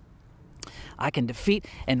 I can defeat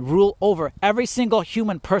and rule over every single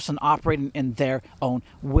human person operating in their own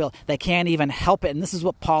will. They can't even help it. And this is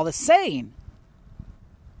what Paul is saying.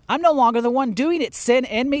 I'm no longer the one doing it. Sin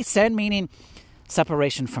in me, sin meaning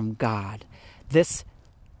separation from God. Our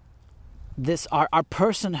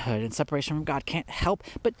personhood and separation from God can't help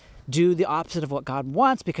but do the opposite of what God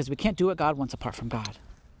wants, because we can't do what God wants apart from God.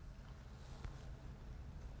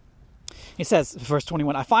 He says, verse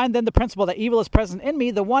 21, I find then the principle that evil is present in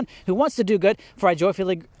me, the one who wants to do good, for I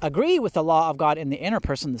joyfully agree with the law of God in the inner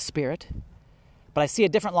person, the spirit. But I see a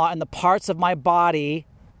different law in the parts of my body,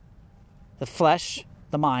 the flesh,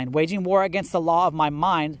 the mind, waging war against the law of my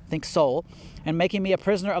mind, think soul, and making me a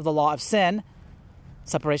prisoner of the law of sin,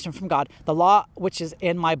 separation from God, the law which is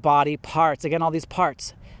in my body, parts. Again, all these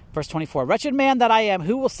parts. Verse 24, wretched man that I am,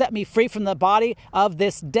 who will set me free from the body of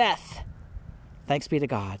this death? Thanks be to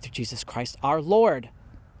God through Jesus Christ our Lord.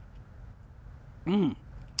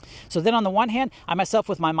 So then on the one hand, I myself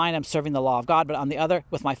with my mind am serving the law of God, but on the other,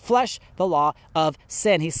 with my flesh, the law of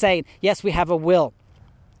sin. He's saying, yes, we have a will,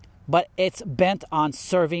 but it's bent on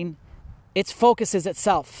serving. Its focus is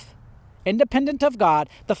itself. Independent of God,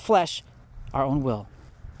 the flesh, our own will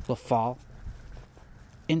fall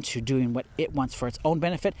into doing what it wants for its own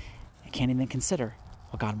benefit. It can't even consider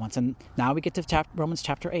what God wants. And now we get to Romans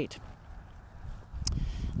chapter 8.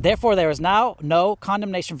 Therefore, there is now no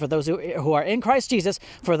condemnation for those who are in Christ Jesus,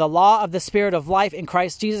 for the law of the Spirit of life in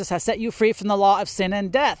Christ Jesus has set you free from the law of sin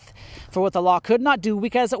and death. For what the law could not do,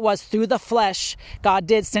 weak as it was, through the flesh, God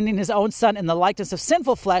did, sending his own Son in the likeness of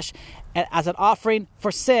sinful flesh, and as an offering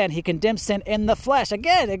for sin. He condemned sin in the flesh.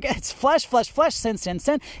 Again, it's flesh, sin,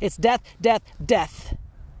 sin. It's death, death.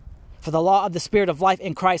 For the law of the Spirit of life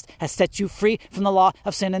in Christ has set you free from the law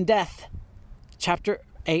of sin and death. Chapter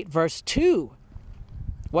 8, verse 2.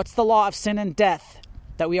 What's the law of sin and death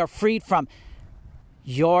that we are freed from?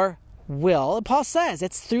 Your will. And Paul says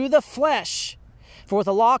it's through the flesh. For what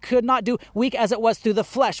the law could not do, weak as it was through the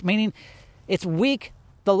flesh, meaning it's weak.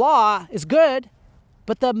 The law is good,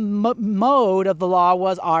 but the mode of the law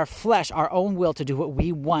was our flesh, our own will to do what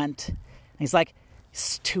we want. And he's like,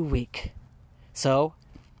 it's too weak. So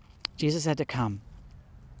Jesus had to come.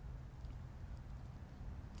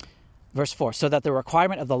 Verse 4, so that the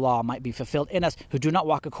requirement of the law might be fulfilled in us who do not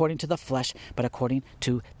walk according to the flesh, but according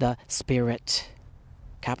to the Spirit.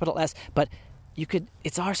 Capital S, but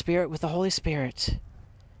it's our spirit with the Holy Spirit.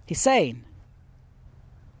 He's saying,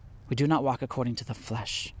 we do not walk according to the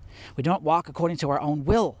flesh. We don't walk according to our own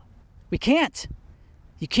will. We can't.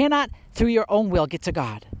 You cannot, through your own will, get to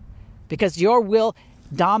God. Because your will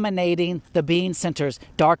dominating the being centers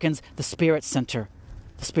darkens the spirit center,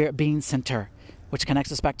 the spirit being center, which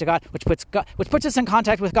connects us back to God, which puts us in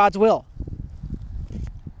contact with God's will.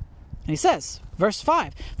 And he says, verse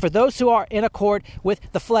 5, for those who are in accord with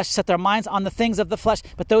the flesh set their minds on the things of the flesh,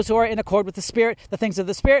 but those who are in accord with the Spirit, the things of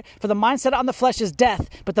the Spirit. For the mindset on the flesh is death,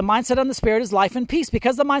 but the mindset on the Spirit is life and peace.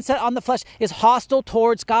 Because the mindset on the flesh is hostile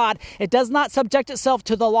towards God, it does not subject itself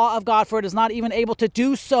to the law of God, for it is not even able to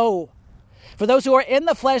do so. For those who are in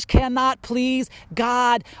the flesh cannot please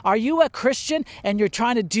God. Are you a Christian and you're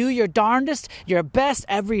trying to do your darndest, your best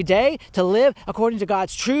every day to live according to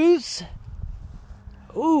God's truths?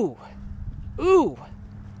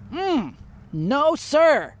 No,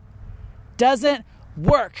 sir. Doesn't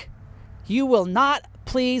work. You will not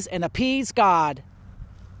please and appease God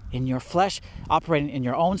in your flesh, operating in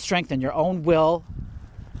your own strength and your own will.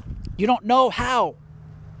 You don't know how.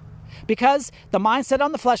 Because the mindset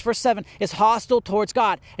on the flesh, verse 7, is hostile towards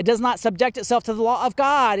God. It does not subject itself to the law of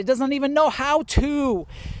God. It doesn't even know how to.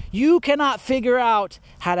 You cannot figure out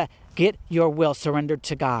how to get your will surrendered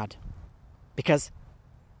to God. Because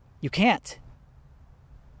you can't.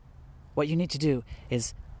 What you need to do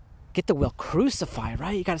is get the will crucified,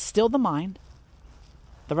 right? You got to still the mind,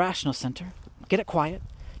 the rational center, get it quiet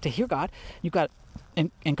to hear God. You've got,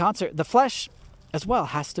 in concert, the flesh as well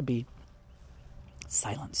has to be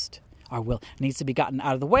silenced. Our will needs to be gotten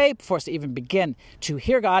out of the way for us to even begin to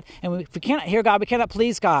hear God. And if we cannot hear God, we cannot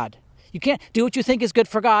please God. You can't do what you think is good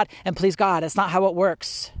for God and please God. That's not how it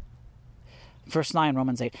works. Verse 9,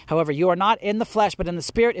 Romans 8. However, you are not in the flesh, but in the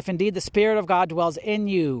Spirit, if indeed the Spirit of God dwells in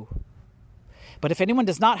you. But if anyone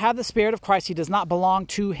does not have the Spirit of Christ, he does not belong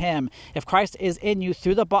to him. If Christ is in you,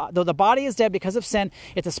 though the body is dead because of sin,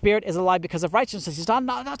 if the Spirit is alive because of righteousness. He's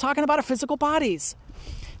not talking about our physical bodies.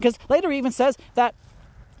 Because later he even says that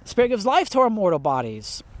the Spirit gives life to our mortal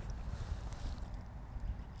bodies.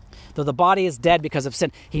 Though the body is dead because of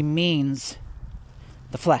sin, he means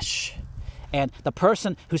the flesh. And the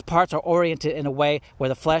person whose parts are oriented in a way where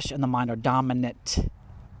the flesh and the mind are dominant.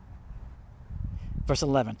 Verse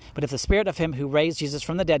 11, but if the Spirit of him who raised Jesus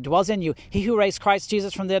from the dead dwells in you, he who raised Christ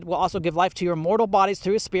Jesus from the dead will also give life to your mortal bodies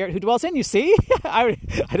through his Spirit who dwells in you. See? I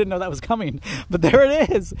didn't know that was coming, but there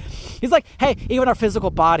it is. He's like, hey, even our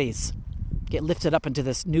physical bodies get lifted up into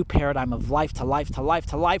this new paradigm of life to life to life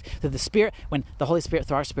to life through the Spirit, when the Holy Spirit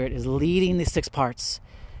through our Spirit is leading these 6 parts.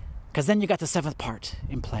 Because then you got the 7th part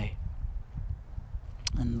in play.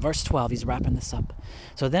 In verse 12, he's wrapping this up.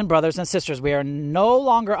 So then, brothers and sisters, we are no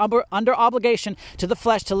longer under obligation to the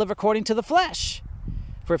flesh to live according to the flesh.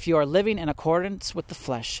 For if you are living in accordance with the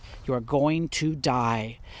flesh, you are going to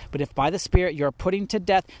die. But if by the Spirit you are putting to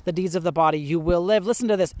death the deeds of the body, you will live. Listen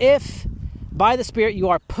to this. If by the Spirit you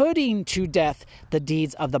are putting to death the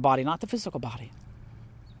deeds of the body, not the physical body,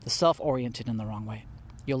 the self-oriented in the wrong way,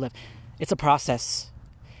 you'll live. It's a process.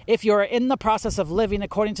 If you're in the process of living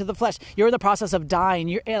according to the flesh, you're in the process of dying.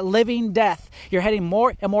 You're living death. You're heading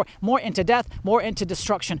more and more into death, more into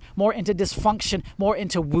destruction, more into dysfunction, more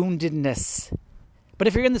into woundedness. But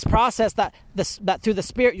if you're in this process that through the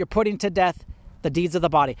Spirit you're putting to death the deeds of the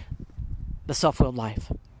body, the self-willed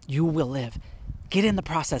life, you will live. Get in the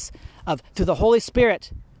process of, through the Holy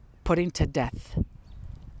Spirit, putting to death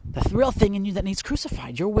the real thing in you that needs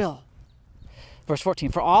crucified, your will. Verse 14,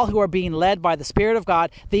 for all who are being led by the Spirit of God,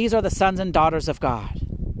 these are the sons and daughters of God.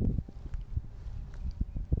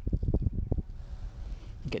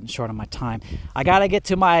 I'm getting short on my time. I got to get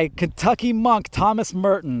to my Kentucky monk, Thomas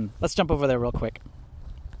Merton. Let's jump over there real quick.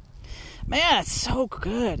 Man, it's so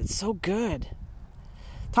good. It's so good.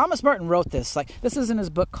 Thomas Merton wrote this. This is in his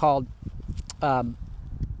book called No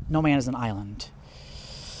Man is an Island.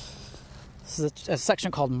 This is a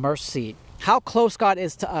section called Mercy. How close God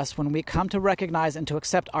is to us when we come to recognize and to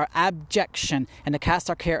accept our abjection and to cast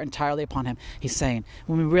our care entirely upon him. He's saying,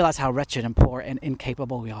 when we realize how wretched and poor and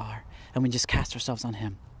incapable we are, and we just cast ourselves on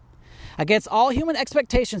him. Against all human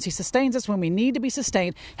expectations, he sustains us when we need to be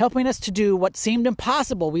sustained, helping us to do what seemed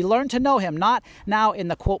impossible. We learn to know him, not now in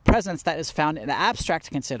the, quote, presence that is found in the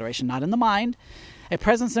abstract consideration, not in the mind, a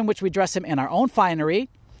presence in which we dress him in our own finery,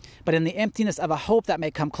 but in the emptiness of a hope that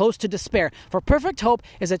may come close to despair. For perfect hope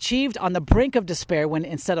is achieved on the brink of despair when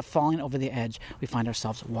instead of falling over the edge, we find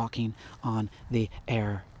ourselves walking on the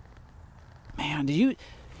air. Man,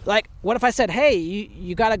 what if I said, hey,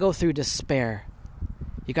 you got to go through despair.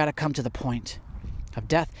 You got to come to the point of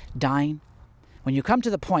death, dying. When you come to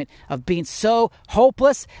the point of being so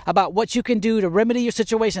hopeless about what you can do to remedy your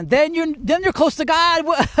situation, then you're close to God.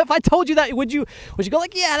 If I told you that, would you go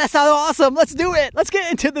like, yeah, that sounds awesome. Let's do it. Let's get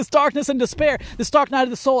into this darkness and despair, this dark night of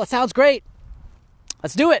the soul. It sounds great.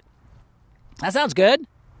 Let's do it. That sounds good.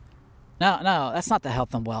 No, that's not the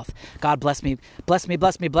health and wealth. God bless me, bless me,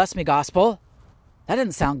 bless me, bless me gospel. That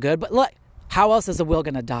didn't sound good, but look, how else is the will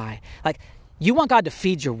going to die? You want God to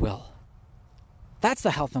feed your will. That's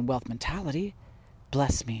the health and wealth mentality.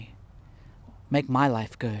 Bless me. Make my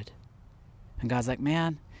life good. And God's like,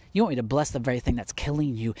 man, you want me to bless the very thing that's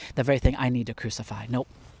killing you, the very thing I need to crucify. Nope,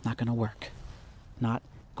 not going to work. Not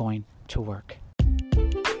going to work.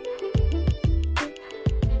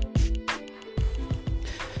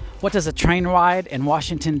 What does a train ride in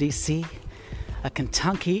Washington, D.C., a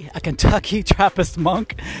Kentucky Trappist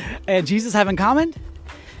monk, and Jesus have in common?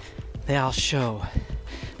 They all show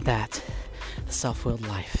that the self-willed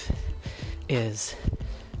life is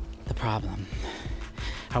the problem.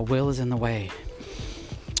 Our will is in the way.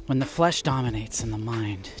 When the flesh dominates and the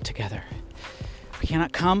mind together, we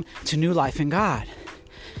cannot come to new life in God.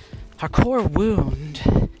 Our core wound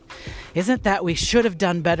isn't that we should have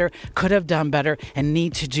done better, could have done better, and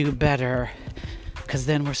need to do better, because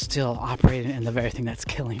then we're still operating in the very thing that's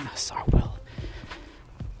killing us, our will.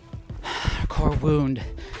 Our core wound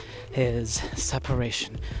is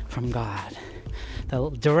separation from God. The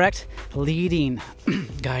direct leading,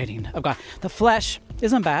 guiding of God. The flesh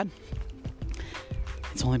isn't bad.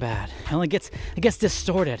 It's only bad. It gets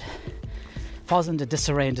distorted. Falls into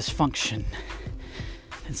disarray and dysfunction.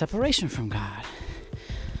 And separation from God.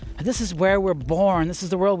 And this is where we're born. This is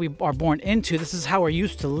the world we are born into. This is how we're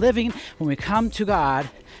used to living. When we come to God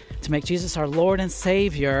to make Jesus our Lord and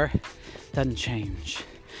Savior, it doesn't change.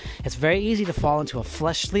 It's very easy to fall into a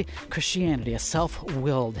fleshly Christianity, a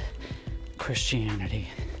self-willed Christianity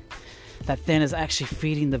that then is actually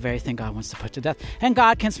feeding the very thing God wants to put to death. And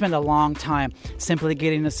God can spend a long time simply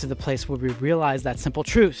getting us to the place where we realize that simple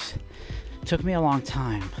truth. It took me a long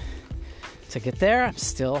time to get there. I'm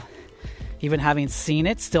still, even having seen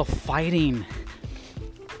it, still fighting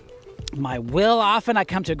my will. Often I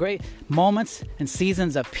come to great moments and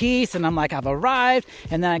seasons of peace and I'm like, I've arrived.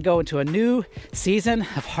 And then I go into a new season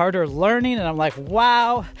of harder learning and I'm like,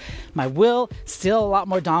 wow, my will still a lot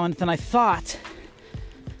more dominant than I thought.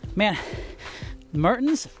 Man,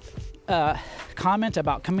 Merton's comment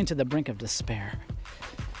about coming to the brink of despair.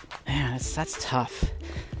 Man, that's tough.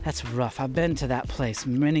 That's rough. I've been to that place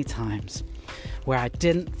many times where I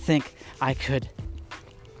didn't think I could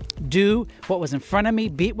do what was in front of me,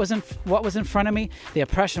 beat what was in front of me. The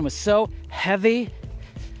oppression was so heavy.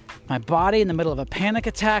 My body in the middle of a panic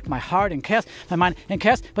attack, my heart in chaos, my mind in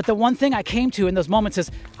chaos. But the one thing I came to in those moments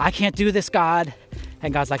is, I can't do this, God.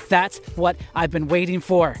 And God's like, that's what I've been waiting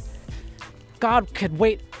for. God could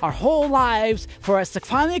wait our whole lives for us to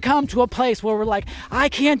finally come to a place where we're like, I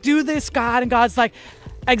can't do this, God. And God's like,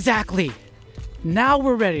 exactly. Now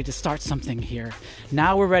we're ready to start something here.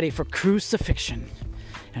 Now we're ready for crucifixion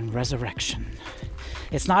and resurrection.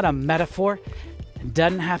 It's not a metaphor. It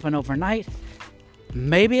doesn't happen overnight.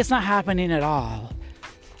 Maybe it's not happening at all.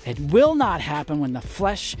 It will not happen when the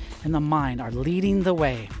flesh and the mind are leading the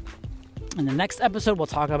way. In the next episode, we'll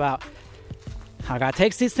talk about how God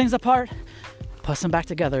takes these things apart, puts them back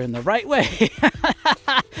together in the right way.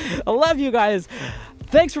 I love you guys.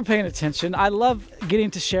 Thanks for paying attention. I love getting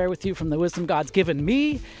to share with you from the wisdom God's given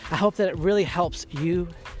me. I hope that it really helps you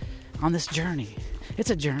on this journey. It's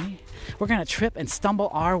a journey. We're going to trip and stumble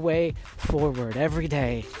our way forward every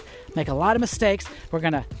day. Make a lot of mistakes. We're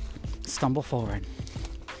going to stumble forward.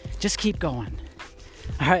 Just keep going.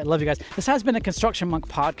 All right, love you guys. This has been a Construction Monk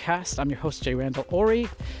podcast. I'm your host, J. Randall Ori.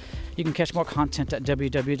 You can catch more content at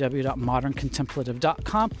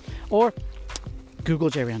www.moderncontemplative.com or Google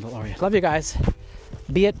J. Randall Ori. Love you guys.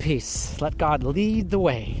 Be at peace. Let God lead the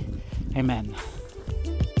way. Amen.